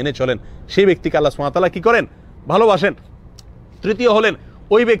নির্দেশগুলো মেনে চলেন, সেই ব্যক্তিকে আল্লাহ সুবহানাহু ওয়া তাআলা কি করেন? ভালোবাসেন। তৃতীয় হলেন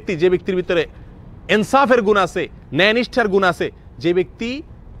ওই ব্যক্তি যে ব্যক্তির ভিতরে ইনসাফের গুণ আছে, ন্যায়নিষ্ঠার গুণ আছে, যে ব্যক্তি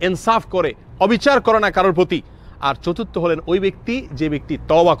ইনসাফ করে, অবিচার করে না কারোর প্রতি। আর চতুর্থ হলেন ওই ব্যক্তি যে ব্যক্তি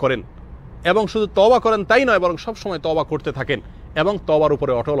তওবা করেন, এবং শুধু তওবা করেন তাই নয়, বরং সবসময় তওবা করতে থাকেন এবং তওবার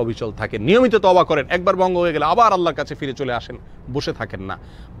উপরে অটল অবিচল থাকেন, নিয়মিত তওবা করেন, একবার ভঙ্গ হয়ে গেলে আবার আল্লাহর কাছে ফিরে চলে আসেন, বসে থাকেন না।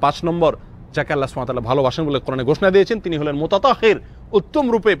 5 নম্বর যাকে আল্লাহ সুবহানাহু ওয়া তাআলা ভালোবাসেন বলে কোরআনে ঘোষণা দিয়েছেন, তিনি হলেন মুতাতাহির, উত্তম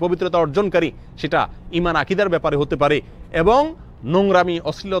রূপে পবিত্রতা অর্জনকারী। সেটা ঈমান আকীদার ব্যাপারে হতে পারে এবং নোংরামি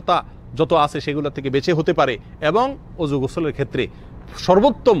অশ্লীলতা যত আছে সেগুলো থেকে বেঁচে হতে পারে, এবং ওযু গোসলের ক্ষেত্রে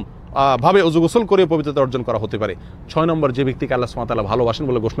সর্বোত্তম ভাবে ওযু গোসল করে পবিত্রতা অর্জন করা হতে পারে। 6 নম্বর যে ব্যক্তিকে আল্লাহ সুবহানাহু ওয়া তাআলা ভালোবাসেন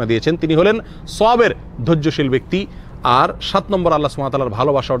বলে ঘোষণা দিয়েছেন, তিনি হলেন সওয়াবের ধৈর্যশীল ব্যক্তি। আর 7 নম্বর আল্লাহ সুবহানাহু ওয়া তাআলার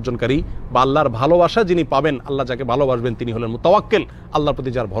ভালোবাসা অর্জনকারী বা আল্লাহর ভালোবাসা যিনি পাবেন, আল্লাহ যাকে ভালোবাসবেন তিনি হলেন মুতাওয়াক্কিল, আল্লাহর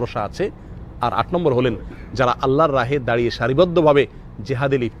প্রতি যার ভরসা আছে। আর 8 নম্বর হলেন যারা আল্লাহর রাহে দাঁড়িয়ে সারিবদ্ধভাবে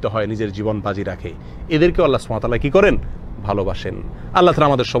জিহাদে লিপ্ত হয়, নিজের জীবন বাজি রাখে, এদেরকেও আল্লাহ সুবহানাহু ওয়া তাআলা কি করেন? ভালোবাসেন। আল্লাহ তাআলা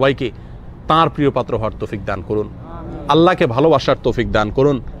আমাদের সবাইকে তাঁর প্রিয় পাত্র হওয়ার তৌফিক দান করুন, আল্লাহকে ভালোবাসার তৌফিক দান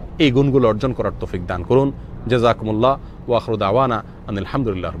করুন, এই গুণগুলো অর্জন করার তৌফিক দান করুন। জাযাকুমুল্লাহ ওয়া আখিরু দাওয়ানা আনিল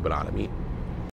হামদুলিল্লাহি রাব্বিল আলামিন।